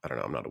don't know. I don't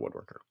know. I'm not a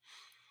woodworker.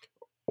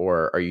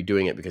 Or are you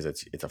doing it because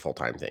it's a full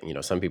time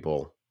thing? Some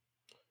people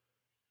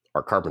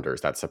are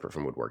carpenters. That's separate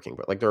from woodworking.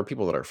 But like there are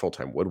people that are full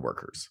time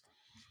woodworkers.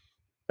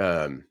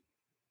 Um,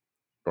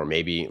 or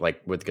maybe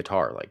like with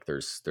guitar, like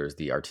there's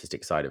the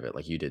artistic side of it.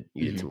 Like you did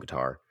some Mhm.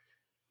 guitar.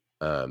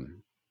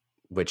 Um,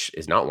 which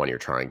is not one you're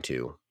trying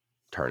to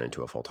turn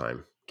into a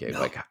full-time gig.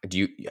 No. Like,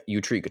 do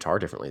you treat guitar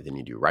differently than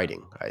you do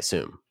writing, I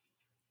assume?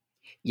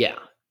 Yeah.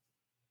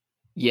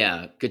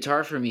 Yeah.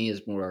 Guitar for me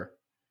is more,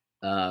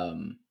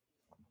 um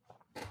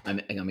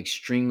I'm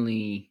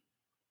extremely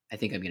I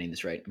think I'm getting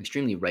this right. I'm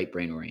extremely right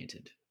brain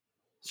oriented.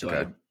 So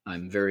Okay.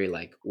 I'm very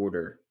like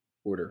order,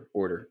 order,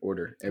 order,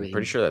 order. I'm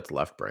pretty Everything. sure that's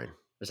left brain.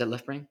 Was that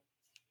left brain?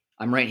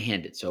 I'm right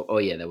handed. So oh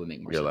yeah, that would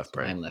make more You're left sense.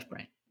 brain. I'm left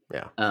brain.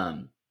 Yeah.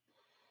 Um,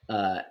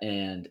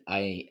 and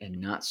I am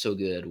not so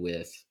good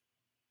with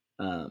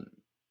um,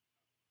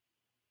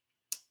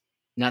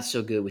 not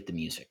so good with the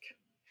music.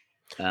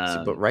 See,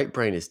 but Um, right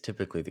brain is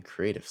typically the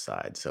creative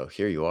side. So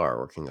here you are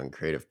working on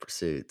creative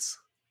pursuits.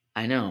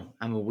 I know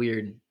I'm a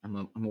weird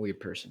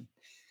person.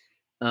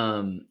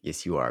 Um,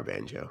 Yes, you are,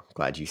 Banjo.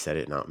 Glad you said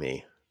it, not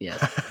me.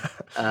 yes.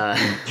 Uh,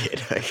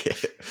 Kid, I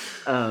get it.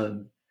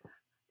 um,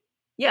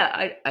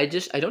 yeah, I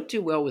don't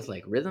do well with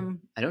like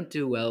rhythm. I don't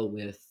do well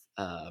with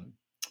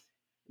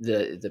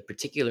the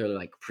particular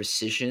like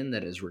precision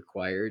that is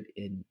required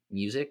in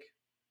music.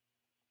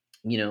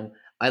 You know,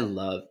 I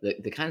love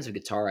the kinds of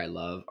guitar I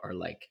love are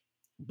like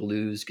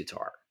blues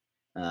guitar.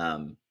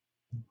 Um,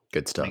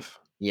 Good like stuff.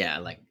 yeah,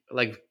 like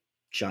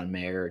John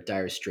Mayer,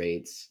 Dire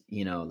Straits.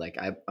 You know, like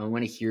I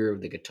want to hear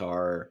the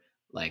guitar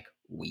like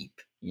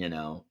weep. You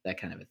know, that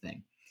kind of a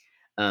thing.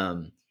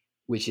 Um,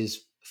 which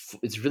is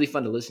it's really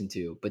fun to listen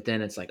to. But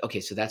then it's like,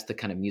 okay, so that's the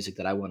kind of music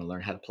that I want to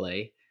learn how to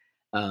play.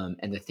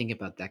 And the thing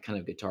about that kind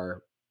of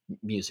guitar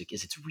music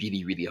is it's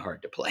really really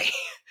hard to play.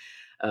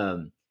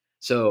 um,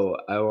 so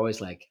I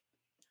always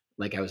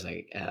like I was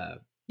like,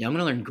 yeah, I'm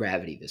gonna learn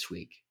gravity this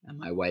week. And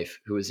my wife,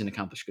 who is an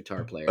accomplished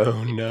guitar player,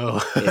 Oh no.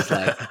 is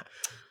like,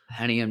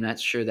 honey, I'm not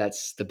sure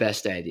that's the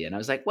best idea. And I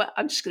was like, well,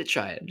 I'm just gonna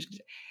try it.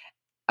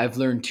 I've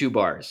learned 2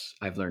 bars.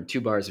 I've learned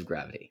 2 bars of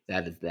gravity.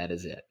 That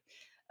is it.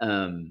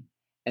 Um,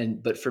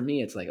 and but for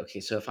me, it's like,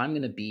 okay, so if I'm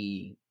gonna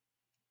be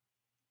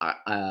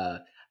I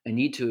I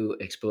need to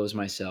expose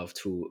myself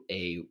to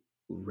a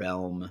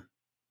realm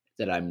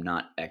that I'm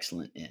not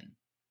excellent in,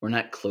 or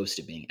not close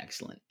to being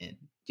excellent in.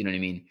 Do you know what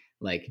I mean?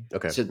 Like,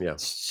 Okay, yeah.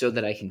 so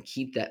that I can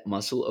keep that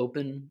muscle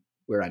open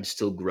where I'm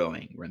still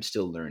growing, where I'm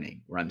still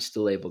learning, where I'm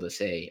still able to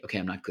say, "Okay,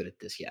 I'm not good at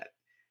this yet.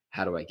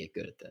 How do I get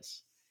good at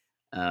this?"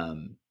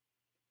 Um,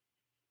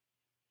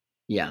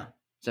 yeah.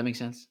 Does that make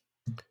sense?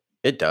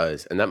 It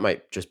does, and that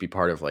might just be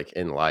part of, like,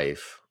 in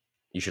life,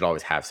 you should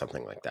always have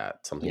something like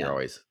that, something you're Yeah.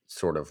 always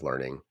sort of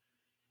learning,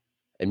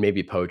 and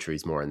maybe poetry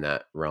is more in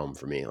that realm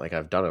for me. Like,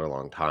 I've done it a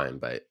long time,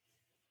 but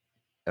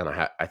and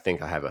I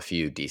think I have a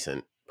few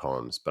decent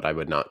poems, but I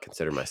would not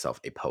consider myself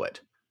a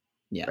poet,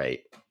 Yeah.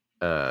 right?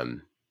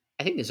 Um,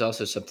 I think there's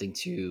also something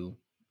to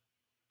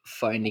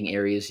finding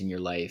areas in your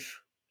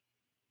life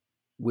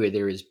where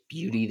there is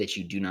beauty that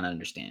you do not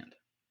understand.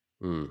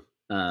 mm,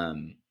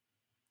 Um,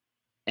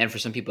 and for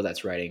some people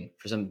that's writing,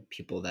 for some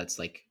people that's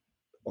like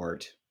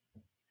art.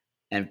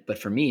 And but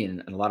for me,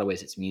 in a lot of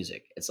ways, it's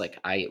music. It's like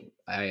I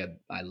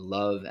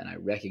love and I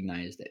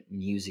recognize that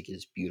music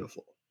is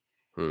beautiful,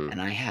 mm,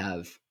 and I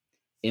have,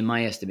 in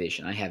my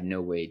estimation, I have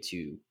no way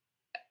to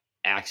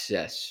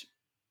access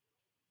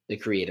the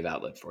creative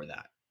outlet for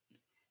that.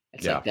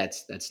 It's like yeah,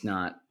 that's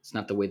not it's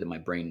not the way that my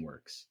brain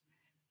works.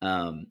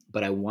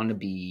 But I want to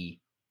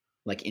be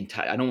like in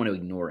touch. I don't want to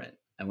ignore it.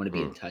 I want to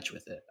be in mm, touch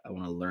with it. I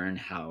want to learn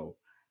how.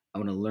 I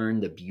want to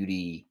learn the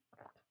beauty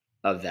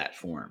of that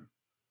form.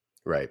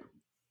 right.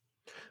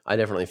 I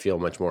definitely feel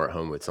much more at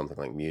home with something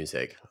like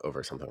music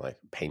over something like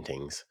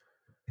paintings.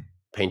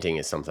 Painting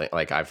is something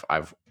like I've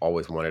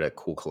always wanted a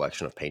cool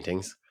collection of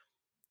paintings,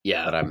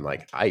 but Yeah, I'm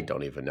like, I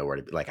don't even know where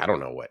to be. Like, I don't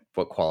know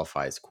what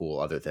qualifies cool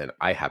other than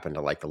I happen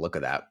to like the look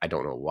of that. I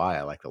don't know why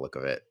I like the look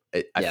of it.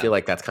 I feel yeah,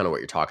 like that's kind of what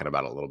you're talking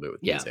about a little bit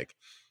with yeah, music,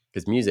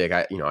 because music,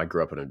 I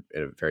grew up in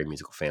a very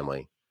musical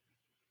family,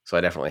 so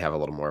I definitely have a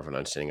little more of an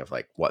understanding of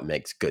like what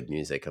makes good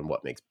music and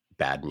what makes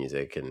bad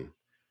music, and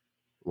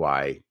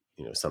why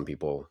some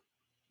people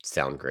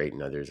sound great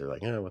and others are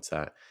like, oh, what's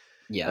that?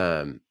 yeah,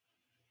 Um,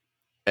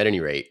 at any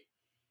rate,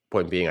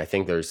 point being, I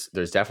think there's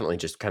definitely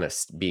just kind of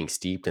being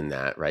steeped in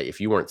that, right?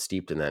 If you weren't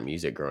steeped in that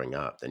music growing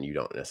up, then you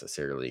don't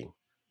necessarily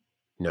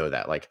know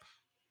that. Like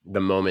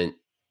the moment,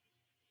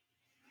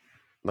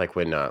 like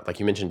when, like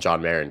you mentioned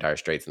John Mayer and Dire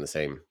Straits in the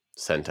same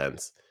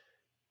sentence.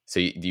 So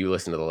do you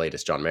listen to the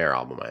latest John Mayer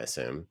album? I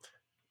assume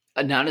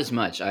not as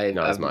much.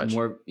 not as I've much.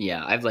 more.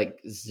 Yeah, I've like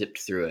zipped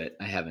through it.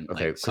 I haven't Okay,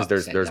 like because sat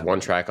there's down one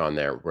with it. track on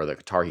there where the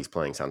guitar he's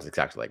playing sounds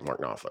exactly like Mark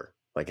Knopfler.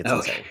 Like it's Okay,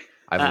 insane.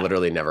 I've uh,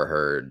 literally never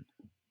heard.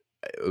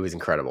 It was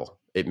incredible.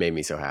 It made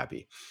me so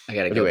happy. I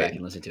got to go back Anyway,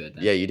 and listen to it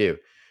yeah, then. you do.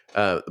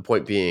 The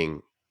point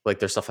being, like,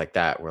 there's stuff like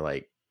that where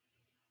like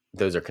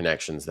those are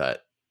connections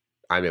that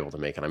I'm able to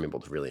make and I'm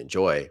able to really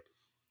enjoy.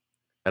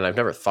 And I've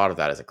never thought of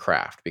that as a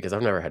craft because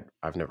I've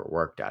never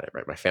worked at it,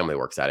 right? My family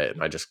works at it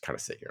and I just kind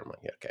of sit here. I'm like,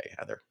 yeah, okay,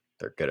 yeah,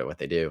 they're good at what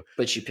they do.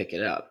 But you pick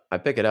it up. I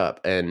pick it up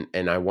and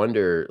I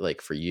wonder,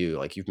 like for you,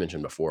 like you've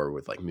mentioned before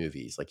with like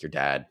movies, like your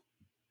dad,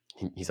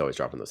 he's always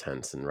dropping those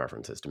hints and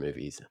references to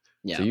movies.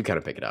 So Yeah, you kind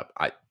of pick it up.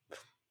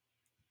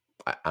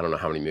 I don't know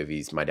how many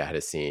movies my dad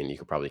has seen. You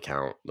could probably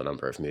count the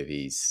number of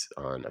movies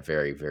on a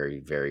very, very,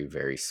 very,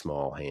 very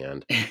small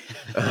hand.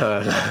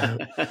 Uh,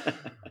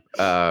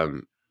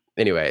 um,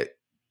 anyway,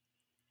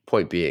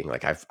 point being,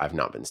 like I've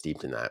not been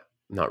steeped in that.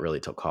 Not really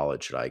till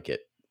college should I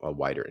get a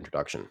wider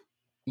introduction.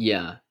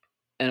 yeah.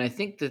 And I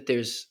think that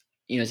there's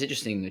It's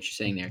interesting what you're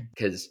saying there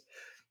because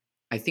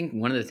I think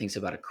one of the things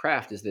about a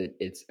craft is that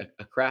it's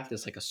a craft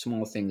is like a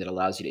small thing that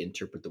allows you to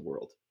interpret the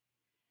world.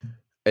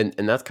 And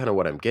that's kinda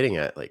what I'm getting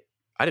at, like,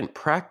 I didn't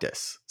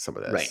practice some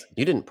of Right. this.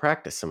 You didn't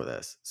practice some of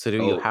this. So do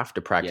you Oh, have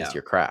to practice yeah.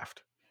 your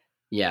craft?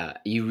 Yeah,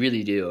 you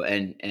really do,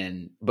 and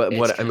But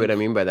it's what kind I of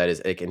mean by that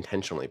is, like,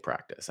 intentionally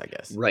practice, I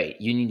guess. right.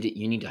 You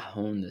need to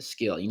hone the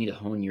skill. You need to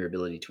hone your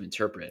ability to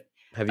interpret.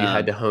 Have you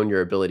had Um, to hone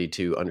your ability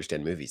to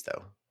understand movies,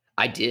 though?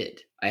 I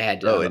did. I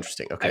had Oh, to.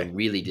 interesting, I okay.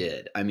 really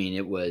did. I mean,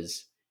 it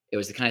was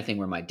the kind of thing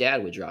where my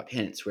dad would drop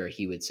hints where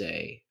he would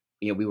say,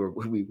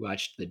 we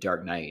watched The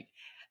Dark Knight,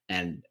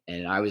 and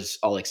I was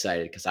all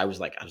excited because I was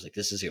like,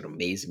 this is an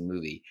amazing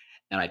movie.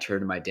 And I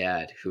turned to my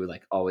dad, who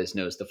like always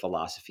knows the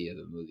philosophy of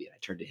the movie, and I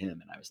turned to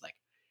him and I was like,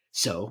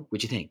 "So,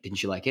 what'd you think?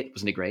 Didn't you like it?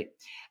 Wasn't it great?"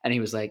 And he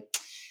was like,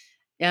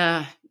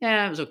 "Yeah,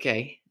 yeah, it was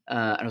okay." And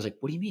I was like,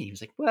 "What do you mean?" He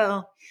was like,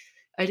 "Well,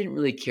 I didn't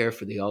really care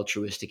for the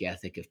altruistic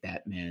ethic of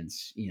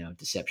Batman's,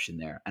 deception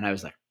there." And I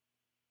was like,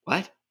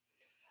 "What?"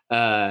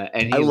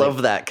 And I he's like,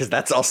 love that because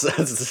that's also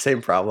that's the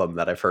same problem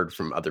that I've heard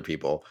from other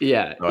people,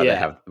 "Yeah, they yeah."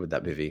 have with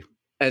that movie.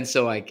 And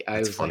so I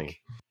That's was funny.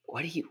 like,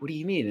 "What do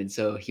you mean?" And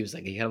so he was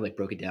like, he kind of like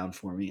broke it down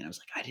for me, and I was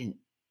like,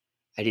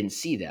 "I didn't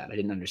see that. I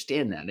didn't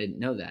understand that. I didn't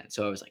know that."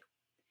 So I was like,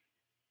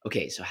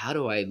 "Okay, so how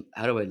do I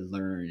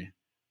learn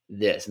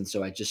this?" And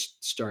so I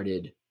just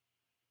started.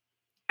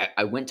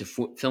 I went to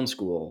film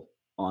school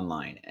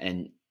online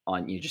and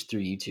on just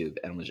through YouTube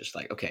and was just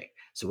like, okay,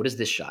 so what does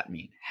this shot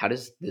mean? How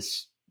does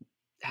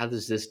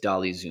this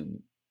dolly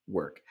zoom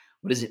work?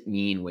 What does it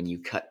mean when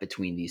you cut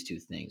between these two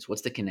things?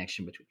 What's the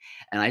connection between?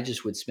 And I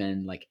just would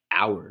spend like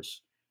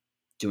hours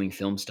doing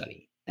film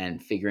study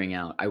and figuring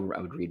out. I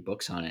would read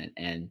books on it,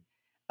 and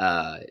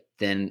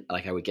then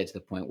like I would get to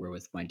the point where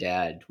with my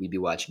dad we'd be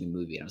watching a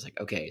movie, and I was like,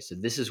 okay, so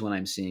this is what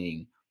I'm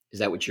seeing. Is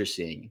that what you're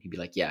seeing? And he'd be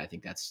like, yeah, I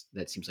think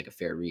that seems like a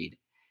fair read.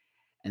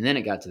 And then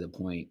it got to the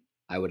point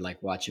I would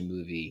like watch a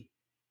movie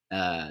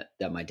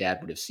that my dad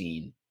would have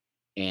seen,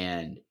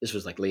 and this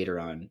was like later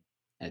on,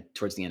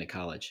 towards the end of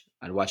college.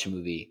 I'd watch a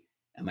movie,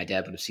 and my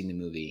dad would have seen the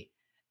movie,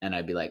 and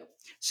I'd be like,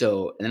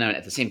 so. And then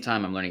at the same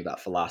time, I'm learning about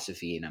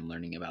philosophy, and I'm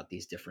learning about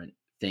these different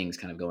things,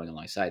 kind of going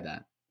alongside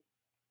that.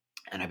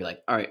 And I'd be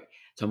like, all right,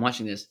 so I'm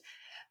watching this.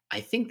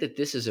 I think that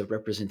this is a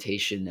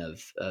representation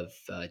of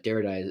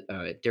Derrida,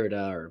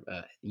 or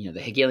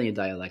the Hegelian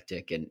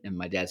dialectic, and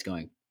my dad's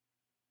going,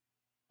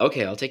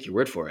 okay, I'll take your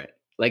word for it.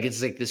 Like,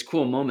 it's like this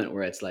cool moment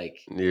where it's like,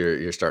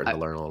 You're starting I to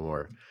learn a little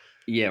more.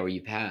 yeah, where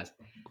you pass.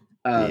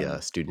 The,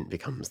 Um, student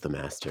becomes the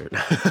master.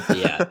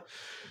 yeah.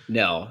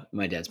 No,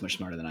 my dad's much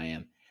smarter than I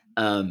am.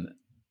 Um,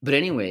 but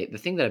anyway, the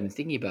thing that I've been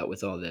thinking about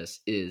with all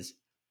this is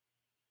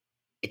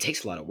it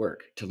takes a lot of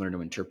work to learn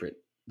to interpret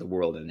the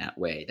world in that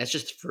way. That's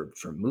just for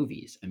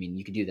movies. I mean,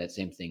 you could do that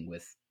same thing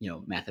with,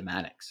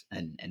 mathematics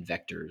and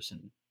vectors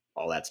and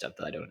all that stuff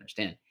that I don't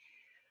understand.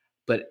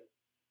 But,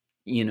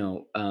 you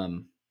know,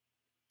 um,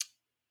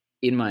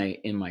 in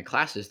my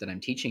classes that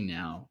I'm teaching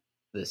now,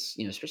 this,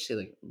 especially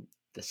like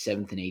the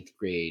seventh and eighth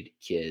grade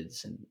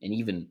kids and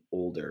even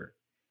older,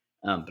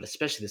 but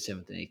especially the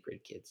seventh and eighth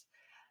grade kids,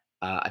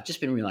 I've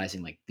just been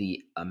realizing like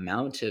the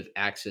amount of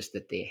access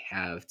that they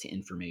have to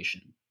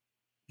information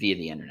via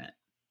the internet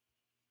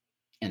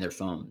and their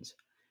phones.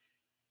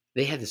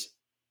 They have this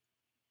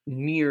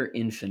near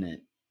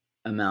infinite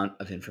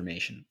amount of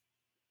information,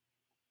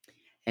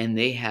 and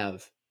they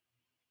have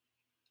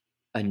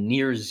a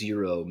near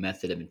zero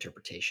method of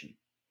interpretation.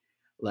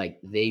 Like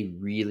they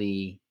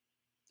really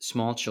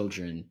small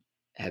children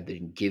have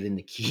been given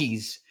the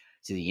keys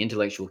to the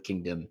intellectual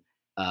kingdom,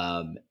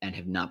 and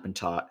have not been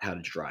taught how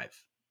to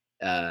drive.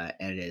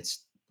 And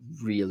it's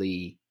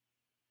really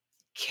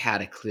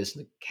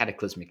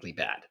cataclysmically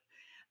bad.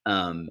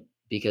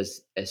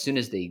 Because as soon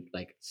as they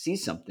like see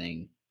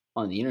something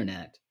on the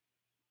internet,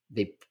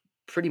 they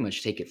pretty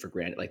much take it for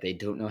granted. Like they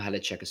don't know how to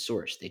check a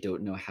source. They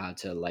don't know how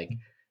to like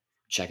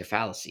check a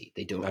fallacy.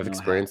 They don't I've know how.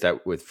 experienced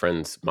that with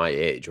friends my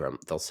age where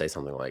they'll say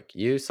something like,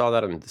 "You saw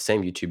that on the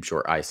same YouTube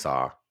short I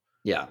saw,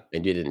 Yeah,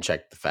 and you didn't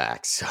check the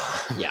facts."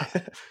 yeah.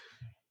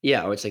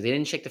 Yeah, or it's like they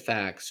didn't check the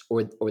facts,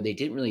 or they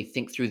didn't really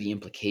think through the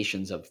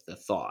implications of the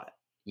thought.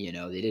 They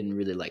didn't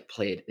really like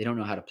play it. They don't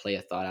know how to play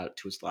a thought out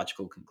to its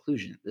logical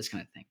conclusion. This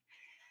kind of thing.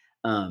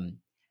 Um,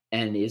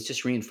 and it's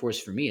just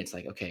reinforced for me. It's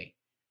like, okay,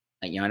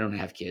 I don't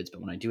have kids,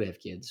 but when I do have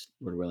kids,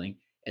 Lord willing,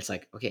 it's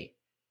like, okay,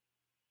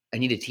 I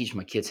need to teach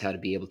my kids how to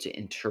be able to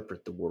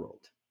interpret the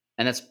world,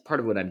 and that's part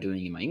of what I'm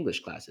doing in my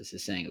English classes.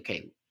 Is saying,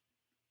 okay,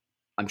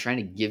 I'm trying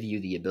to give you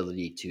the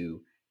ability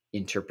to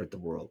interpret the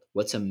world.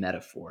 What's a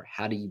metaphor?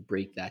 How do you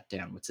break that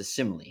down? What's a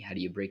simile? How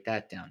do you break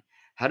that down?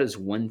 How does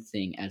one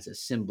thing as a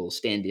symbol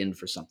stand in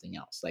for something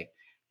else? Like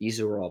these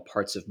are all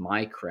parts of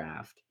my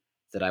craft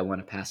that I want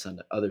to pass on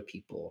to other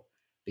people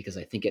because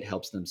I think it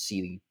helps them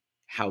see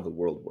how the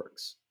world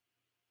works.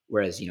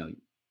 Whereas,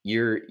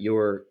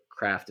 your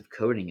craft of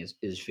coding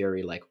is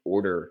very like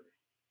order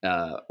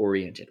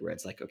oriented, where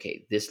it's like,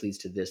 okay, this leads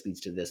to this,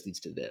 leads to this, leads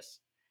to this,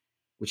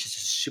 which is a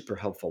super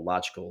helpful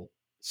logical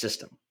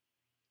system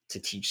to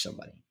teach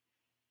somebody.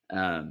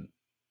 Um,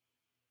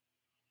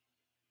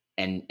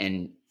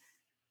 and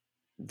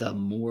the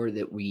more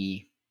that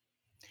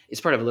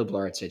it's part of a liberal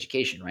arts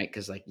education, right?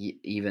 Because like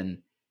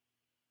even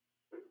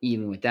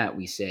with that,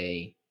 we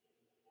say,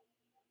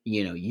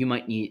 you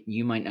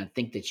might not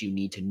think that you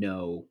need to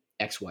know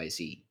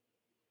XYZ,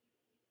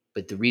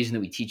 but the reason that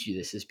we teach you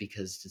this is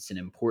because it's an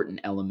important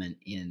element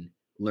in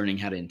learning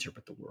how to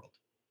interpret the world.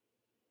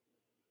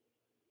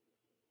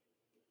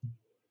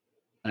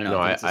 I don't know. No,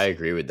 I think I it's this.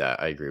 agree with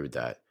that. I agree with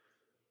that.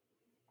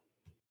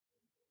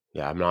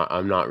 Yeah,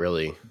 I'm not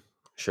really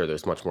sure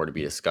there's much more to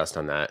be discussed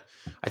on that.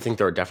 I think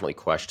there are definitely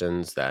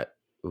questions that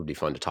would be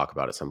fun to talk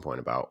about at some point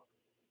about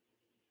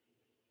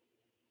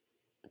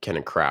can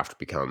a craft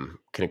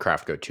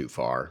go too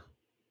far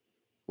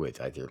with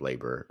either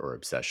labor or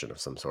obsession of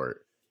some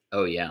sort?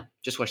 Oh yeah,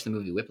 just watch the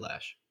movie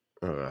Whiplash.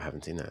 Oh, I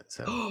haven't seen that,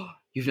 so Oh,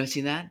 you've not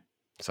seen that?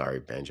 sorry,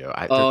 Banjo.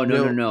 Oh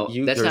no, no,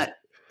 no. That's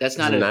There's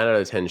not a a 9 out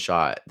of 10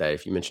 shot that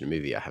if you mention a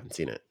movie, I haven't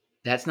seen it.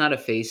 that's not a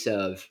face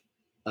of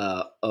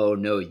oh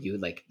no, you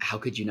like how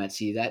could you not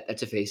see that?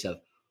 That's a face of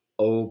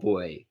oh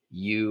boy,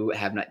 you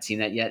have not seen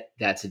that yet.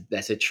 That's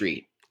a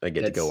treat. I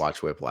get to go That's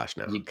watch Whiplash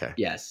now. you Okay,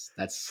 yes,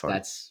 it's fun.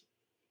 that's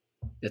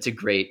a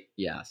great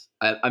yes.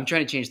 I'm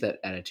trying to change that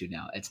attitude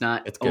now. It's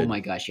not It's oh good. my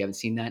gosh, you haven't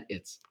seen that.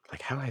 It's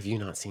Like, how have you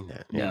not seen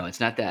that? Yeah, no, it's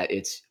not that.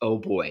 It's oh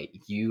boy,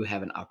 you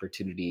have an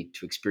opportunity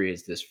to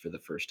experience this for the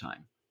first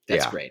time.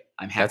 That's yeah. great.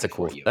 I'm That's happy a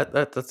for cool. you.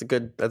 That's a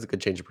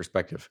good change of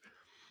perspective.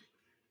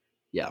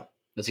 Yeah,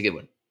 that's a good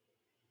one.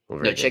 Well,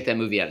 No, very check good. that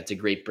movie out. It's a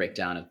great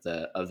breakdown of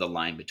the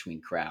line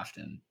between craft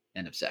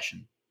and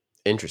obsession.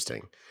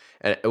 Interesting.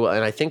 And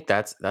I think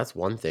that's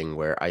one thing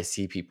where I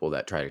see people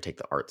that try to take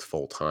the arts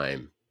full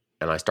time,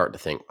 and I start to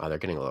think, oh, they're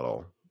getting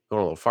going a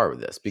little far with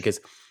this because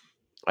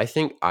I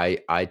think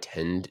I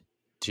tend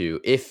to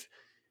if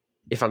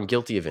I'm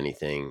guilty of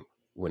anything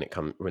when it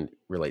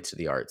relates to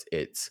the arts,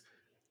 it's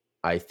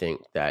I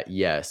think that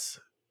yes,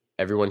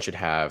 everyone should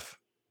have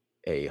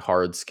a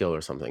hard skill or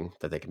something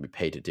that they can be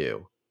paid to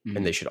do,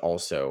 and they Hmm. should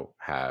also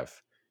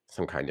have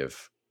some kind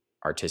of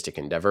artistic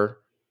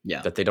endeavor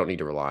Yeah, that they don't need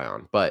to rely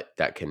on, but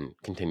that can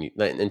continue.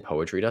 And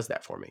poetry does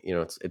that for me.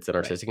 It's an right.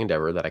 artistic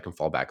endeavor that I can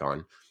fall back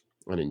on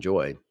and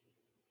enjoy.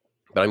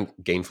 But I'm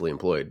gainfully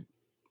employed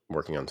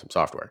working on some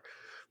software,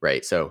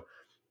 right? So,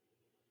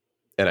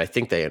 and I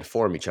think they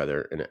inform each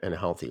other in a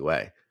healthy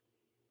way.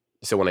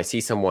 So when I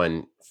see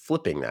someone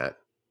flipping that,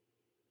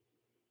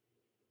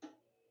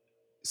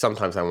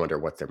 sometimes I wonder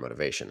what's their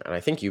motivation. And I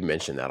think you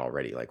mentioned that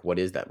already. Like, what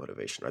is that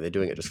motivation? Are they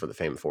doing it just for the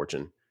fame and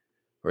fortune?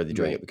 Or are they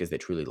doing it Right. because they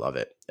truly love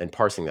it? And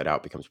parsing that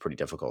out becomes pretty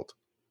difficult.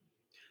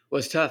 Well,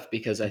 it's tough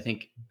because I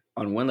think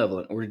on one level,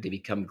 in order to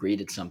become great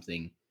at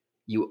something,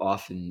 you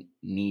often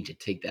need to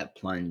take that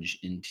plunge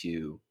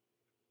into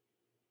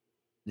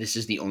this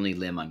is the only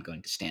limb I'm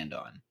going to stand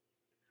on.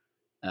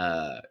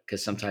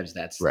 Because sometimes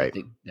Right.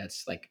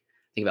 that's like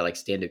think about like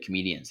stand-up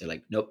comedians. They're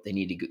like, nope, they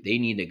need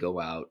to go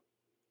out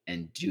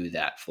and do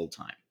that full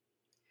time.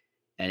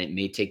 And it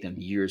may take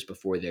them years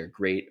before they're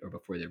great or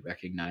before they're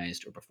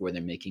recognized or before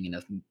they're making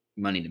enough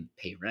money to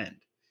pay rent.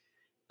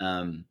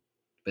 But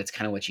it's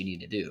kind of what you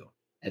need to do.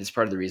 And it's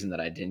part of the reason that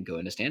I didn't go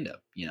into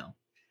stand-up,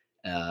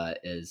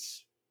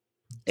 is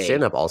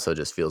Stand a up also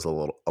just feels a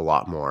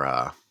lot more,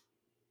 I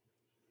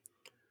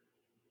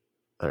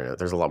don't know,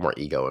 there's a lot more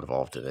ego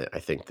involved in it, I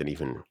think, than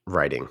even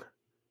writing.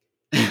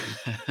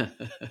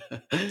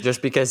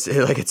 Just because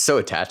like it's so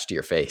attached to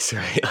your face,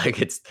 right? Like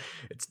it's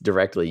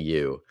directly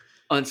you.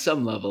 on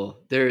some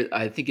level there.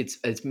 I think it's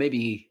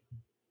maybe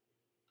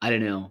I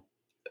don't know.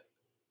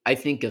 I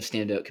think of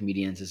stand-up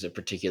comedians as a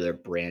particular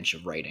branch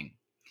of writing.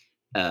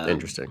 Um,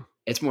 Interesting.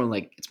 it's more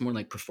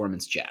like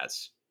performance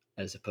jazz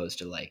as opposed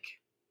to like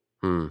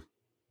Hmm.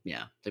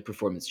 yeah, the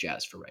performance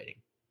jazz for writing.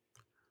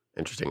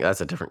 Interesting.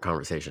 That's a different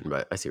conversation,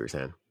 but I see what you're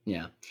saying.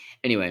 Yeah.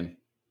 Anyway,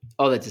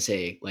 all that to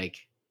say, like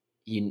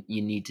you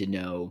need to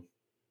know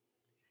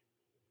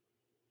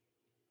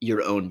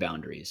your own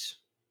boundaries,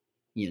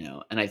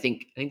 and I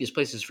think there's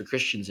places for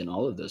Christians in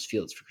all of those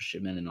fields, for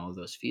Christian men in all of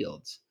those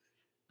fields.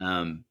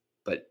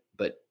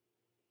 But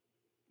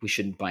we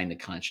shouldn't bind the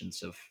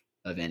conscience of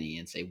any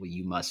and say, well,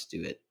 you must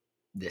do it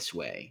this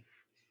way.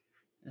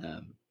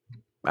 Um,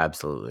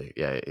 Absolutely.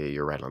 Yeah,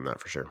 you're right on that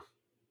for sure.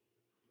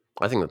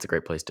 I think that's a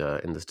great place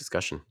to end this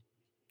discussion.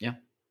 yeah.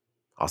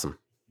 Awesome.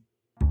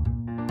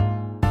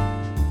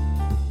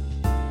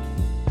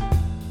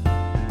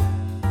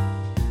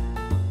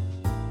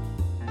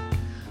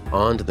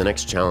 On to the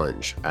next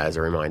challenge. As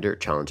a reminder,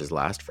 challenges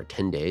last for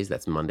 10 days.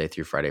 That's Monday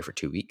through Friday for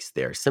 2 weeks.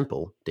 They are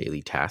simple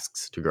daily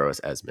tasks to grow us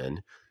as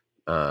men.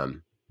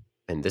 Um,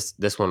 and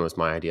this one was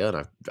my idea,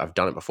 and I've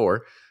done it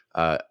before.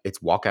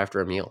 It's walk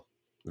after a meal.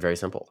 Very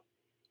simple.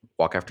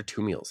 Walk after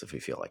 2 meals if you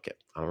feel like it.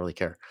 I don't really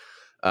care.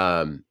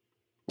 Um,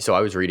 so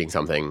I was reading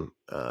something.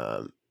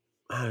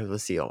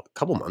 Let's see, a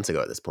couple months ago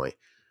at this point,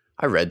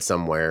 I read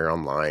somewhere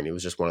online. It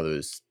was just one of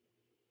those.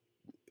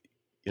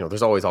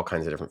 There's always all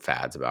kinds of different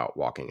fads about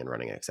walking and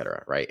running, et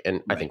cetera, right?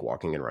 And I think Right.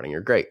 walking and running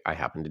are great. I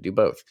happen to do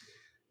both.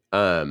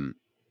 Um,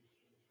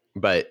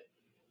 but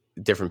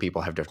different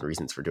people have different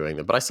reasons for doing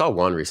them. But I saw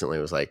one recently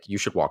was like, you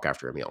should walk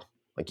after a meal.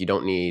 Like you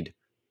don't need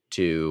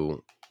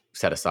to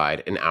set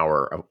aside an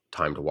hour of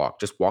time to walk.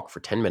 Just walk for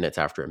 10 minutes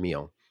after a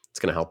meal. It's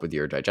going to help with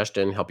your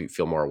digestion, help you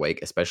feel more awake,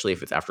 especially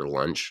if it's after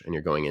lunch and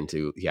you're going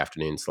into the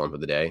afternoon slump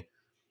of the day.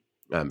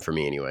 For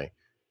me anyway.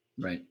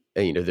 Right.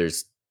 And,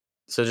 there's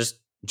just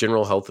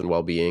general health and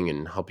well-being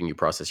and helping you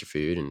process your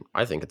food. And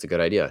I think it's a good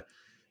idea.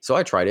 So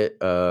I tried it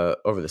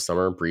over the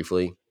summer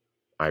briefly.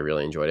 I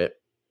really enjoyed it.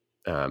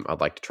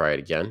 I'd like to try it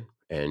again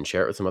and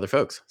share it with some other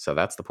folks. So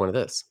that's the point of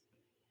this.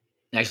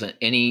 Excellent.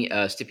 Any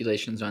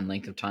stipulations on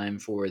length of time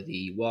for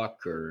the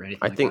walk or anything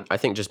like that? I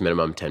think just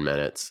minimum 10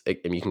 minutes.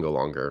 And you can go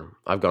longer.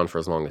 I've gone for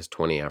as long as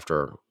 20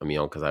 after a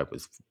meal because I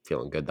was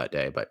feeling good that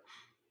day. But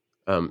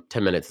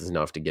 10 minutes is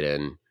enough to get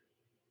in.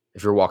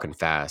 If you're walking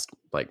fast,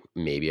 like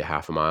maybe a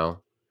half a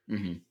mile.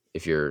 Mm-hmm.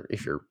 If you're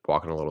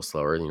walking a little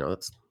slower,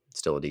 that's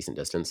still a decent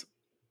distance.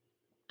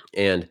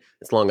 And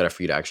it's long enough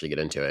for you to actually get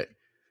into it.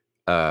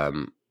 Yeah,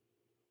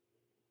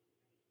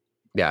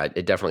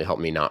 it definitely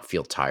helped me not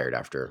feel tired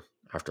after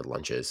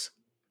lunches.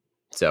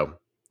 So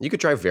you could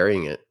try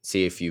varying it,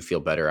 see if you feel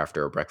better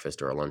after a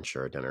breakfast or a lunch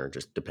or a dinner,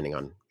 just depending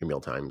on your meal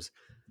times.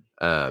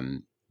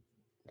 And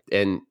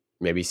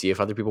maybe see if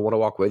other people want to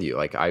walk with you.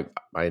 Like I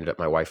ended up,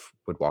 my wife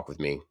would walk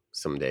with me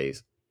some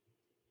days.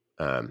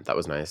 That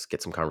was nice.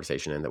 Get some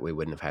conversation in that we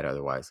wouldn't have had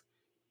otherwise.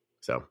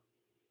 So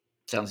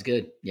sounds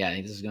good. Yeah, I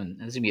think this is gonna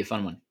be a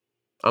fun one.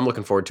 I'm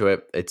looking forward to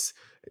it. It's,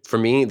 for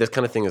me, this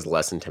kind of thing is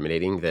less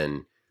intimidating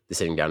than the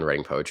sitting down and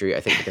writing poetry. I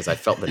think because I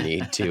felt the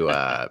need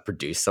to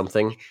produce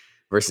something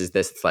versus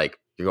this. It's like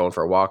you're going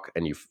for a walk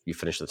and you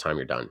finish the time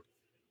you're done.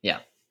 Yeah.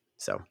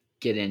 So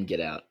get in, get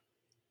out.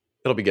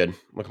 It'll be good.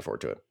 Looking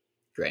forward to it.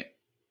 Great.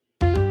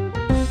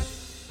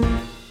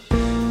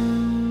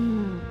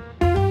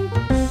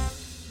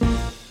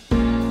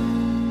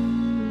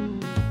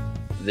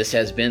 This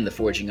has been the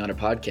Forging Honor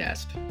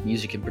podcast.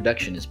 Music and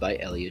production is by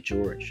Elliot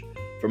George.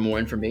 For more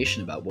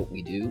information about what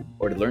we do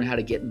or to learn how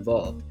to get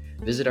involved,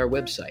 visit our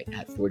website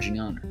at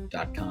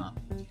forginghonor.com.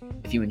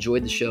 If you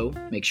enjoyed the show,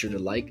 make sure to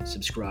like,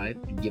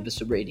 subscribe, and give us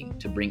a rating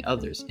to bring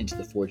others into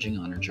the Forging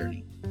Honor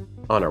journey.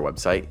 On our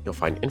website, you'll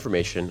find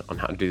information on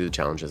how to do the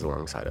challenges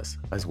alongside us,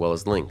 as well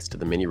as links to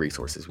the many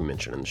resources we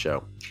mentioned in the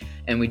show.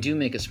 And we do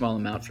make a small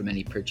amount from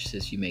any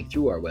purchases you make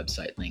through our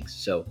website links,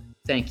 so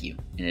thank you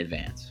in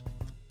advance.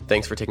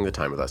 Thanks for taking the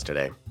time with us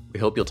today. We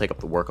hope you'll take up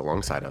the work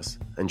alongside us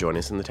and join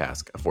us in the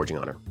task of Forging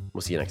Honor.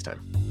 We'll see you next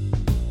time.